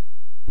 where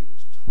he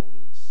was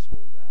totally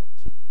sold out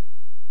to you,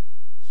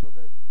 so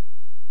that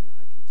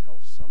I can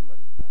tell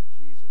somebody about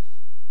Jesus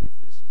if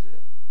this is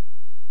it."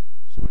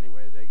 So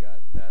anyway, they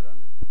got that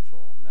under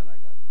control, and then I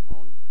got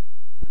pneumonia.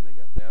 Then they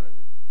got that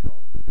under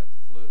control. I got the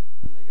flu.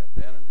 Then they got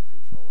that under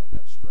control. I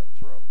got strep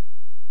throat.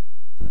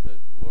 So I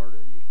said, "Lord,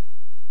 are you,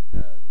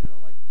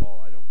 like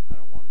Paul? I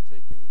don't want to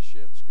take any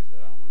ships because I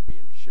don't want to be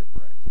in a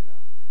shipwreck,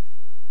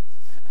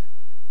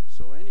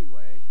 So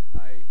anyway,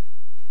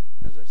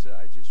 as I said,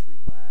 I just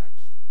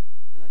relaxed,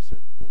 and I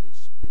said, "Holy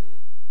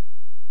Spirit,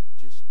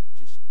 just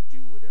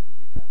do whatever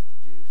you have to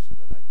do so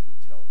that I can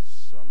tell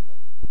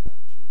somebody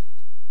about Jesus."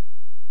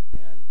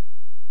 And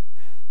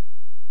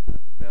the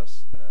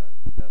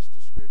best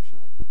description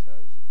I can tell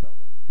you is it felt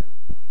like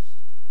Pentecost.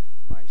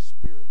 My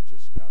spirit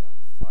just got on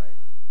fire,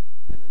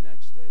 and the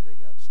next day they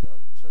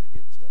started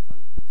getting stuff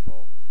under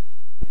control,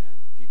 and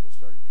people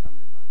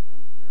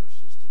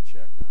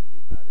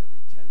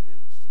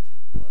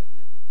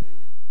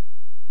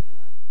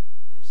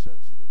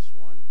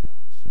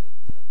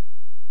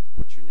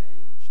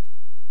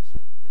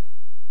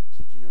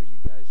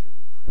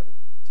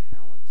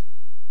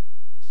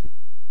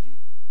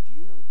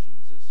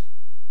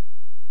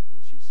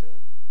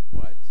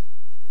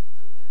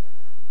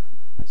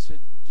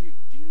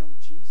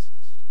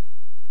Jesus?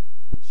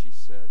 And she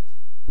said,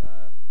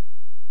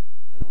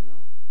 I don't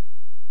know.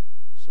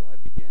 So I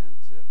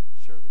began to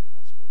share the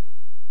gospel with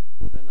her.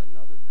 Well, then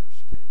another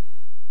nurse came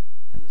in,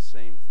 and the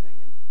same thing.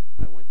 And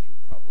I went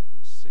through probably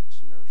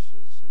 6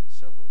 nurses and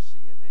several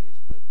CNAs,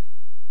 but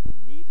the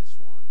neatest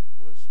one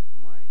was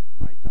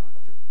my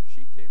doctor.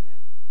 She came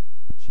in,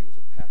 and she was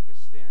a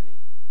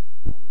Pakistani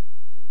woman,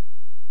 and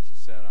she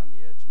sat on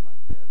the edge of my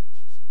bed, and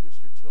she said,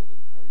 Mr.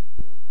 Tilden, how are you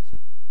doing? I said,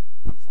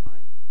 I'm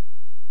fine.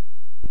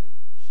 And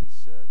she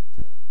said,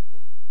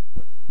 well,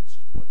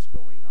 what's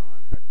going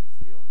on? How do you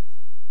feel and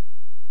everything?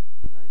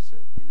 And I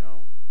said,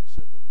 I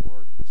said, the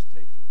Lord has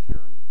taken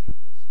care of me through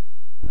this.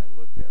 And I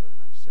looked at her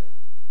and I said,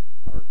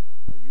 are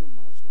you a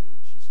Muslim?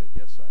 And she said,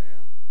 yes, I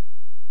am.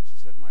 She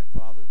said, my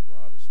father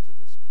brought us to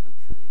this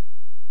country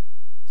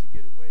to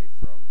get away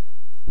from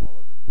all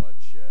of the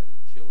bloodshed and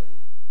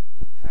killing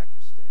in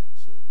Pakistan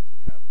so that we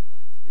could have a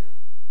life here.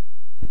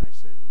 And I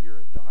said, and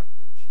you're a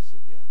doctor? And she said,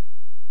 yeah.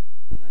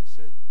 And I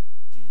said,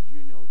 do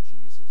you know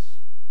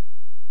Jesus?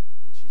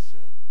 And she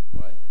said,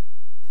 what?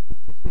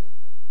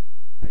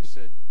 I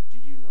said, do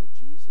you know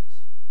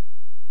Jesus?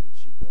 And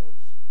she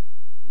goes,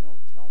 no,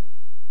 tell me.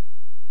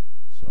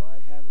 So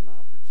I had an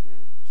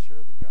opportunity to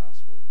share the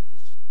gospel with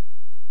this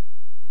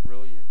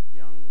brilliant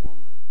young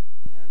woman,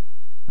 and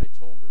I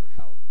told her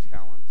how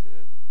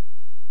talented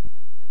and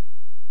everything.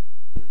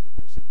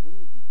 I said,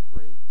 wouldn't it be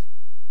great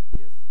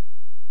if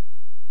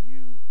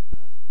you,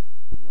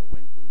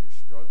 when you're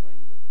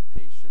struggling with a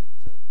patient,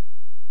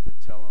 to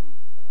tell them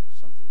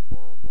something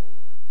horrible,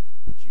 or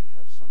that you'd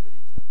have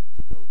somebody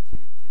to go to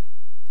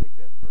take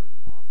that burden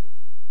off of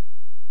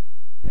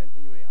you. And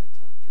anyway, I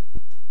talked to her for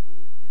 20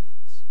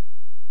 minutes.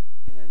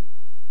 And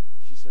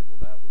she said,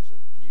 well, that was a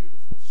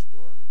beautiful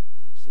story.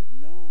 And I said,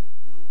 no,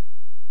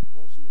 it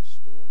wasn't a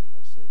story.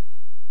 I said,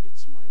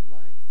 it's my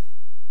life.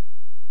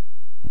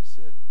 I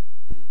said,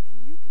 and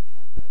you can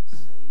have that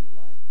same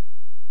life.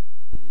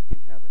 And you can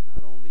have it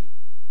not only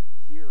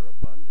here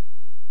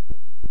abundantly, but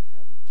you can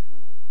have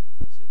eternal life.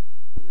 I said,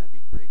 wouldn't that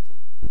be great to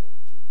look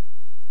forward to?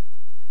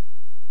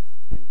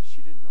 And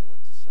she didn't know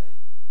what to say.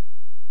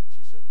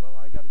 She said, well,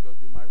 I got to go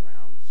do my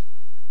rounds.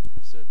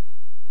 I said,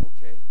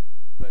 okay,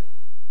 but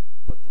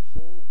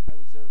I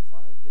was there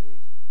 5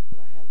 days, but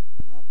I had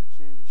an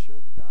opportunity to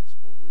share the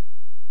gospel with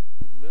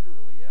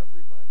literally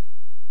everybody.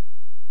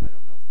 I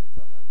don't know if they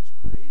thought I was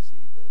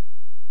crazy, but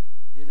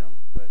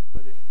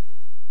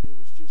it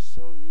was just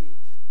so neat.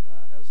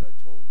 As I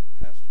told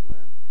Pastor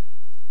Len,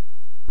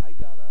 I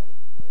got out of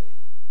the way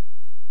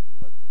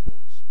and let the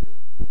Holy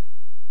Spirit work.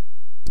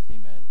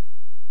 Amen.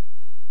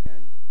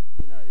 And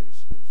it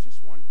was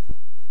just wonderful.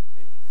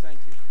 Hey, thank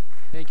you.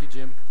 Thank you,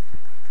 Jim.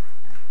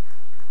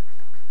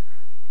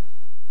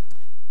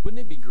 Wouldn't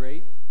it be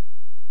great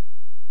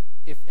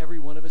if every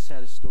one of us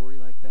had a story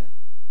like that?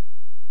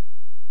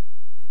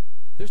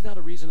 There's not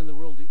a reason in the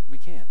world we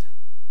can't.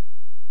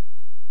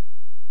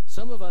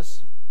 Some of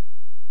us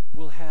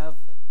will have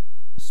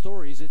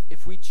stories,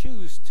 if we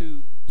choose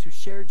to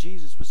share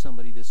Jesus with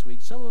somebody this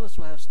week. Some of us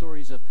will have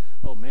stories of,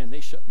 oh man,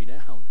 they shut me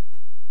down.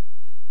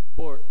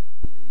 Or,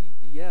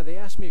 yeah, they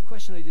asked me a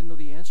question I didn't know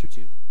the answer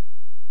to.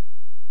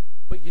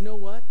 But you know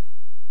what?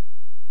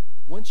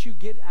 Once you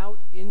get out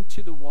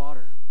into the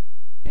water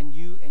and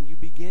you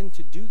begin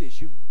to do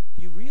this,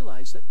 you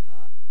realize that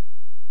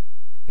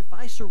if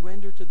I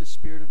surrender to the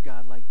Spirit of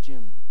God like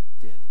Jim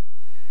did,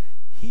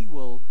 He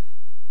will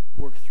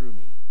work through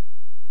me.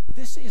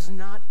 This is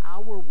not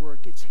our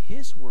work, it's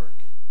His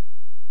work.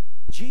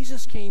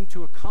 Jesus came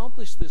to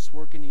accomplish this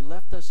work, and He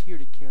left us here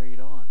to carry it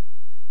on.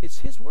 It's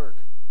His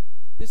work.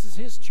 This is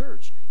His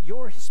church.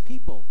 You're His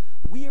people.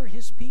 We are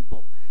His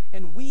people.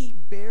 And we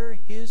bear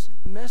His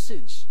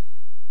message.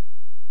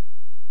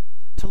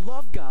 To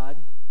love God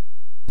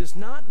does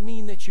not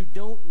mean that you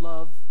don't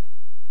love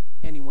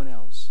anyone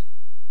else.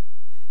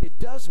 It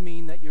does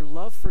mean that your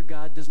love for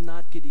God does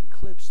not get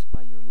eclipsed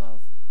by your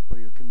love or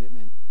your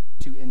commitment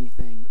to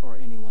anything or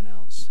anyone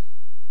else.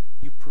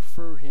 You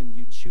prefer Him,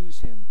 you choose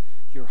Him,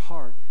 your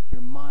heart,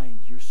 your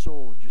mind, your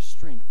soul, your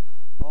strength,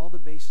 all the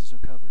bases are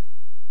covered,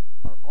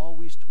 are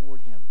always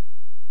toward Him.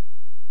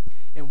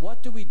 And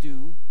what do we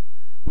do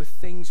with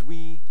things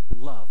we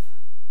love?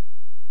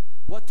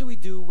 What do we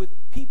do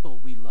with people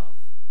we love?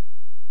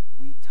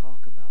 We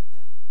talk about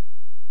them.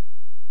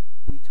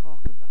 We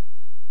talk about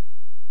them.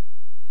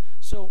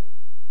 So,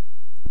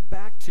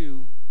 back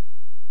to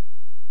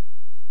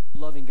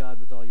loving God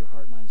with all your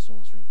heart, mind, soul,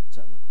 and strength. What's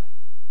that look like?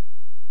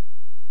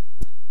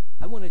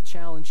 I want to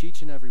challenge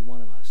each and every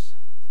one of us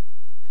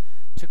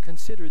to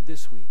consider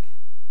this week,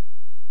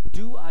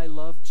 do I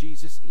love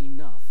Jesus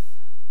enough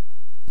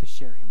to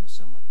share Him with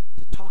somebody,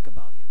 to talk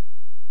about Him,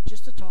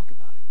 just to talk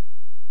about Him?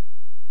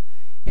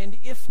 And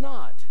if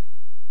not,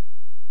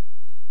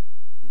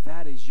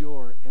 that is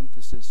your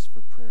emphasis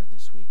for prayer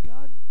this week.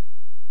 God,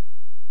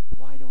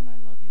 why don't I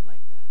love you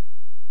like that?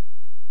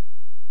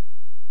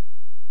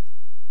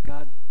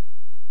 God,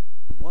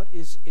 what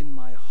is in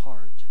my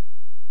heart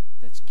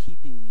that's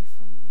keeping me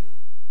from you?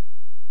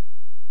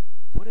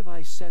 What have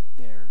I set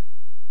there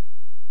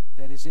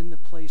that is in the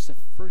place of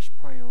first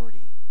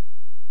priority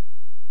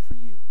for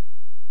you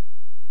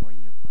or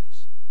in your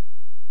place.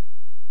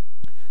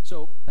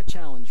 So, a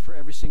challenge for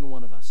every single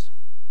one of us.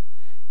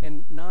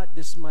 And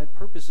my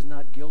purpose is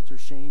not guilt or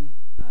shame.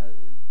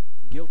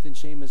 Guilt and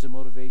shame as a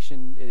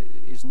motivation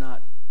is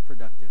not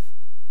productive.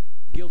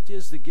 Guilt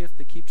is the gift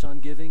that keeps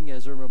on giving,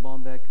 as Irma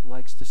Bombeck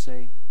likes to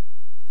say,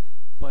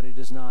 but it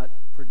is not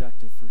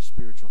productive for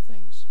spiritual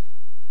things.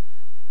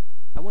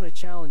 I want to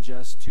challenge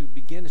us to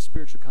begin a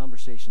spiritual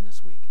conversation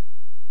this week.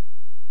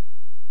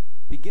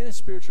 Begin a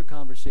spiritual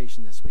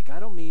conversation this week. I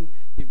don't mean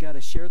you've got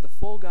to share the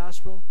full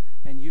gospel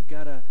and you've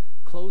got to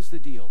close the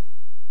deal.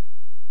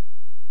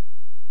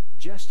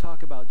 Just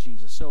talk about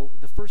Jesus. So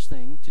the first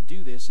thing to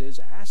do this is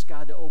ask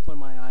God to open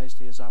my eyes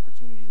to his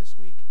opportunity this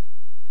week.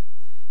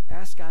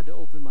 Ask God to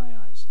open my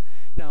eyes.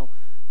 Now,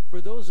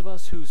 for those of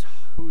us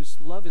whose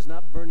love is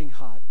not burning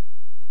hot,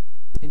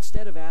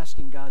 instead of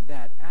asking God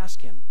that,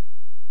 ask him,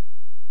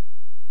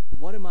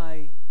 what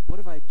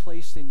have I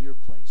placed in your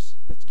place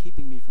that's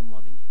keeping me from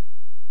loving you?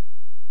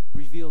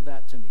 Reveal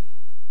that to me.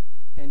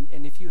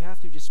 And if you have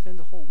to, just spend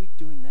the whole week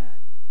doing that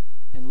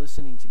and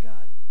listening to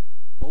God.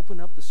 Open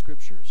up the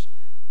scriptures.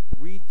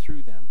 Read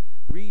through them.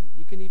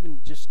 You can even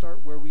just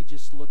start where we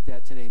just looked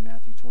at today,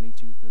 Matthew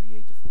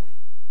 22:38 to 40.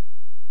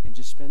 And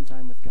just spend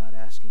time with God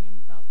asking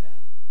him about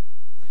that.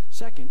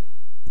 Second,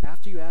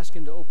 after you ask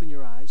him to open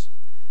your eyes,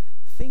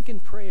 think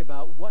and pray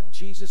about what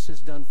Jesus has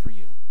done for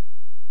you.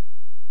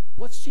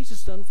 What's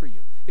Jesus done for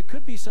you? It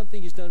could be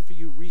something he's done for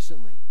you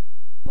recently,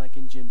 like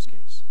in Jim's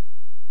case.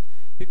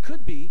 It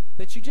could be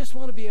that you just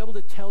want to be able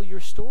to tell your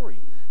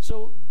story.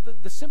 So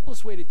the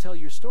simplest way to tell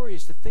your story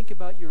is to think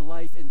about your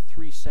life in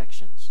 3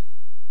 sections.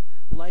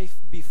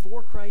 Life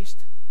before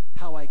Christ,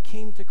 how I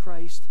came to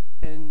Christ,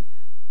 and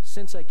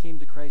since I came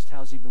to Christ,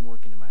 how's he been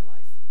working in my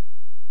life?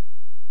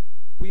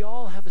 We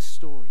all have a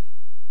story.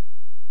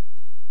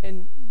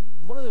 And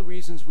one of the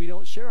reasons we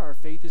don't share our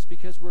faith is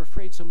because we're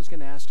afraid someone's going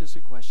to ask us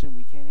a question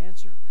we can't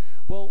answer.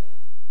 Well,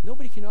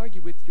 nobody can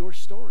argue with your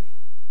story.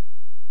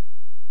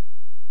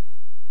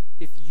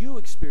 If you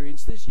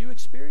experienced this, you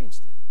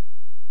experienced it.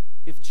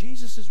 If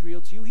Jesus is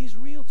real to you, he's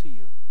real to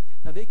you.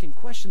 Now, they can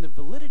question the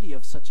validity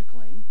of such a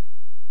claim,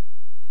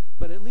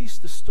 but at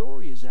least the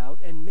story is out,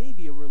 and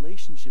maybe a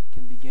relationship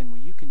can begin where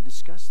you can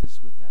discuss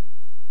this with them.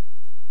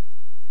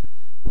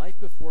 Life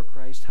before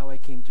Christ, how I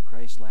came to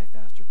Christ, life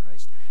after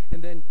Christ.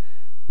 And then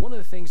one of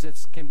the things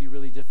that can be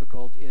really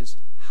difficult is,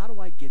 how do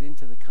I get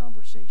into the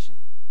conversation?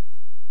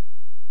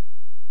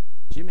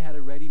 Jim had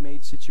a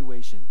ready-made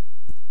situation,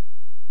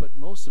 but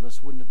most of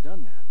us wouldn't have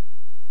done that.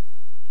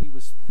 He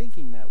was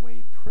thinking that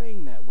way,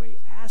 praying that way,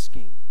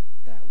 asking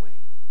that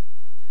way.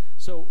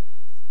 So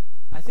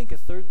I think a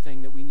third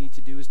thing that we need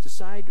to do is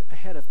decide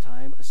ahead of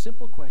time a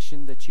simple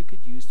question that you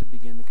could use to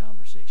begin the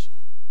conversation.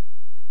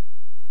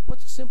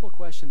 What's a simple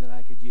question that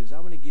I could use? I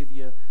want to give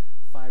you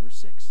 5 or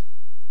 6.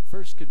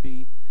 First could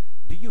be,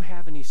 do you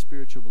have any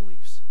spiritual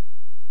beliefs?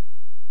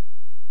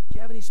 Do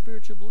you have any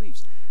spiritual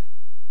beliefs?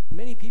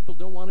 Many people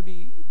don't want to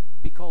be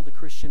called a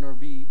Christian or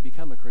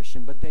become a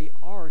Christian, but they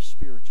are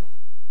spiritual.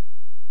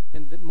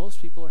 And that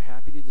most people are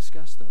happy to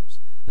discuss those.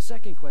 The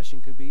second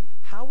question could be,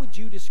 how would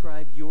you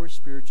describe your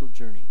spiritual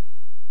journey?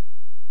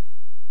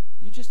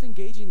 You're just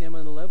engaging them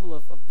on the level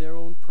of their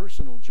own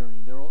personal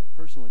journey, their own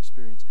personal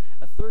experience.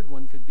 A third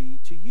one could be,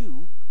 to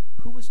you,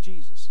 who was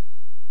Jesus?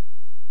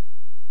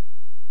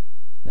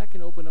 That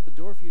can open up a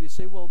door for you to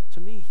say, well,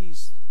 to me,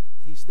 he's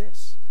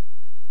this.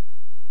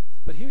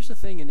 But here's the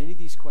thing in any of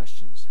these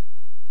questions.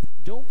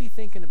 Don't be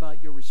thinking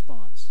about your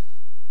response.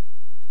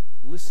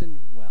 Listen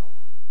well.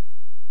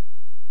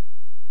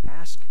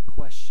 Ask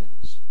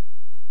questions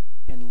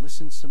and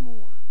listen some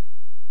more.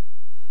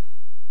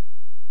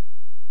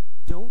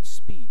 Don't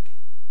speak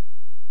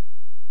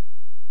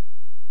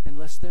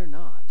unless they're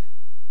not.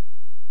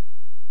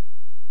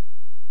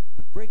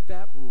 But break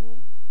that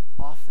rule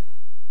often,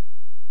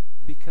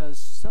 because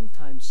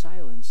sometimes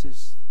silence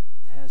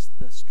has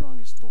the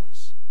strongest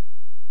voice.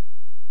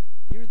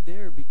 You're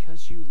there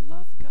because you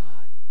love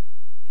God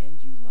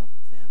and you love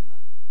them,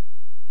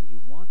 and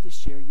you want to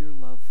share your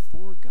love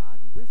for God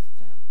with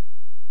them.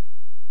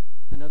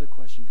 Another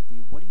question could be,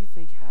 what do you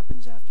think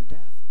happens after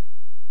death?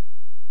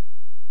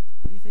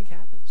 What do you think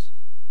happens?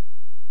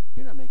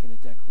 You're not making a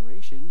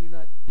declaration. You're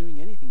not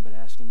doing anything but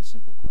asking a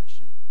simple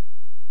question.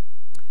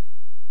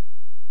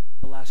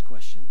 The last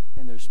question,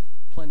 and there's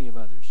plenty of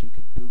others. You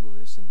could Google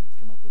this and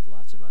come up with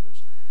lots of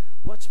others.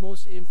 What's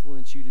most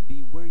influenced you to be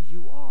where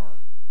you are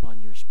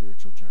on your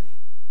spiritual journey?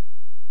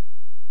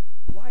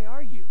 Why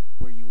are you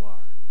where you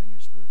are on your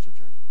spiritual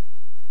journey?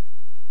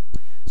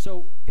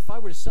 So if I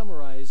were to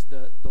summarize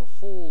the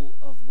whole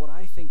of what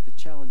I think the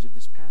challenge of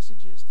this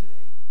passage is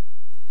today,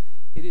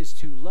 it is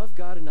to love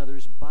God and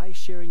others by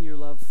sharing your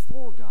love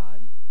for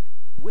God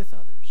with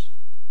others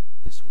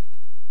this week.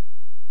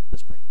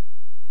 Let's pray.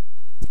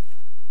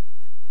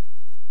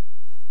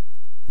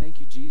 Thank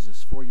you,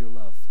 Jesus, for your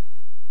love.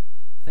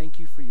 Thank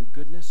you for your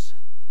goodness.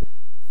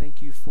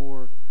 Thank you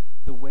for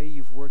the way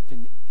you've worked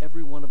in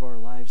every one of our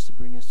lives to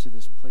bring us to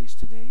this place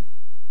today.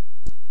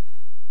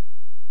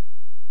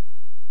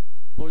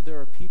 Lord, there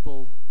are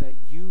people that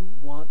you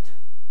want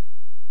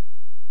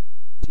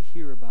to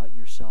hear about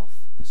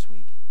yourself this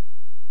week.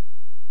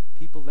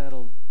 People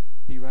that'll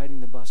be riding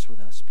the bus with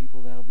us,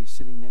 people that'll be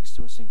sitting next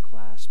to us in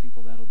class,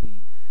 people that'll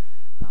be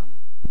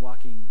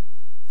walking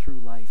through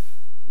life,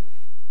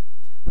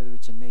 whether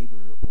it's a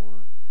neighbor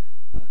or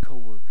a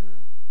coworker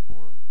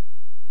or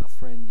a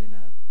friend in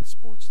a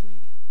sports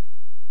league.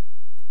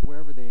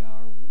 Wherever they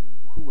are,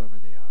 whoever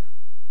they are,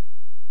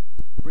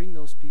 bring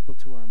those people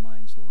to our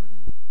minds, Lord.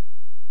 And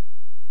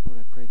Lord,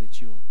 I pray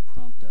that you'll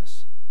prompt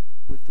us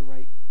with the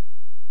right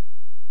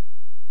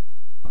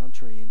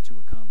entree into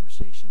a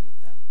conversation with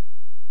them.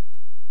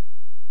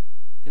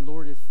 And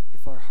Lord,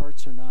 if our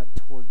hearts are not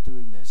toward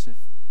doing this,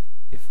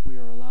 if we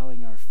are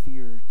allowing our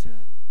fear to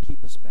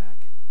keep us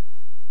back,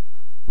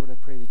 Lord, I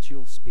pray that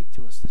you'll speak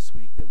to us this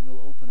week, that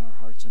we'll open our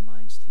hearts and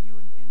minds to you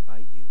and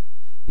invite you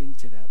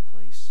into that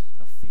place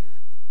of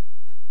fear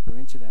or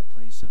into that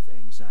place of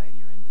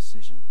anxiety or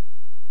indecision.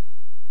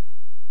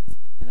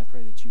 And I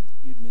pray that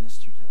you'd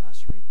minister to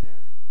us right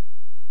there.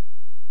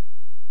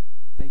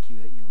 Thank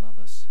you that you love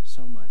us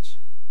so much,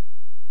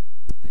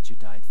 that you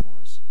died for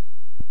us,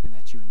 and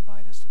that you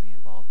invite us to be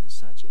involved in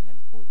such an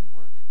important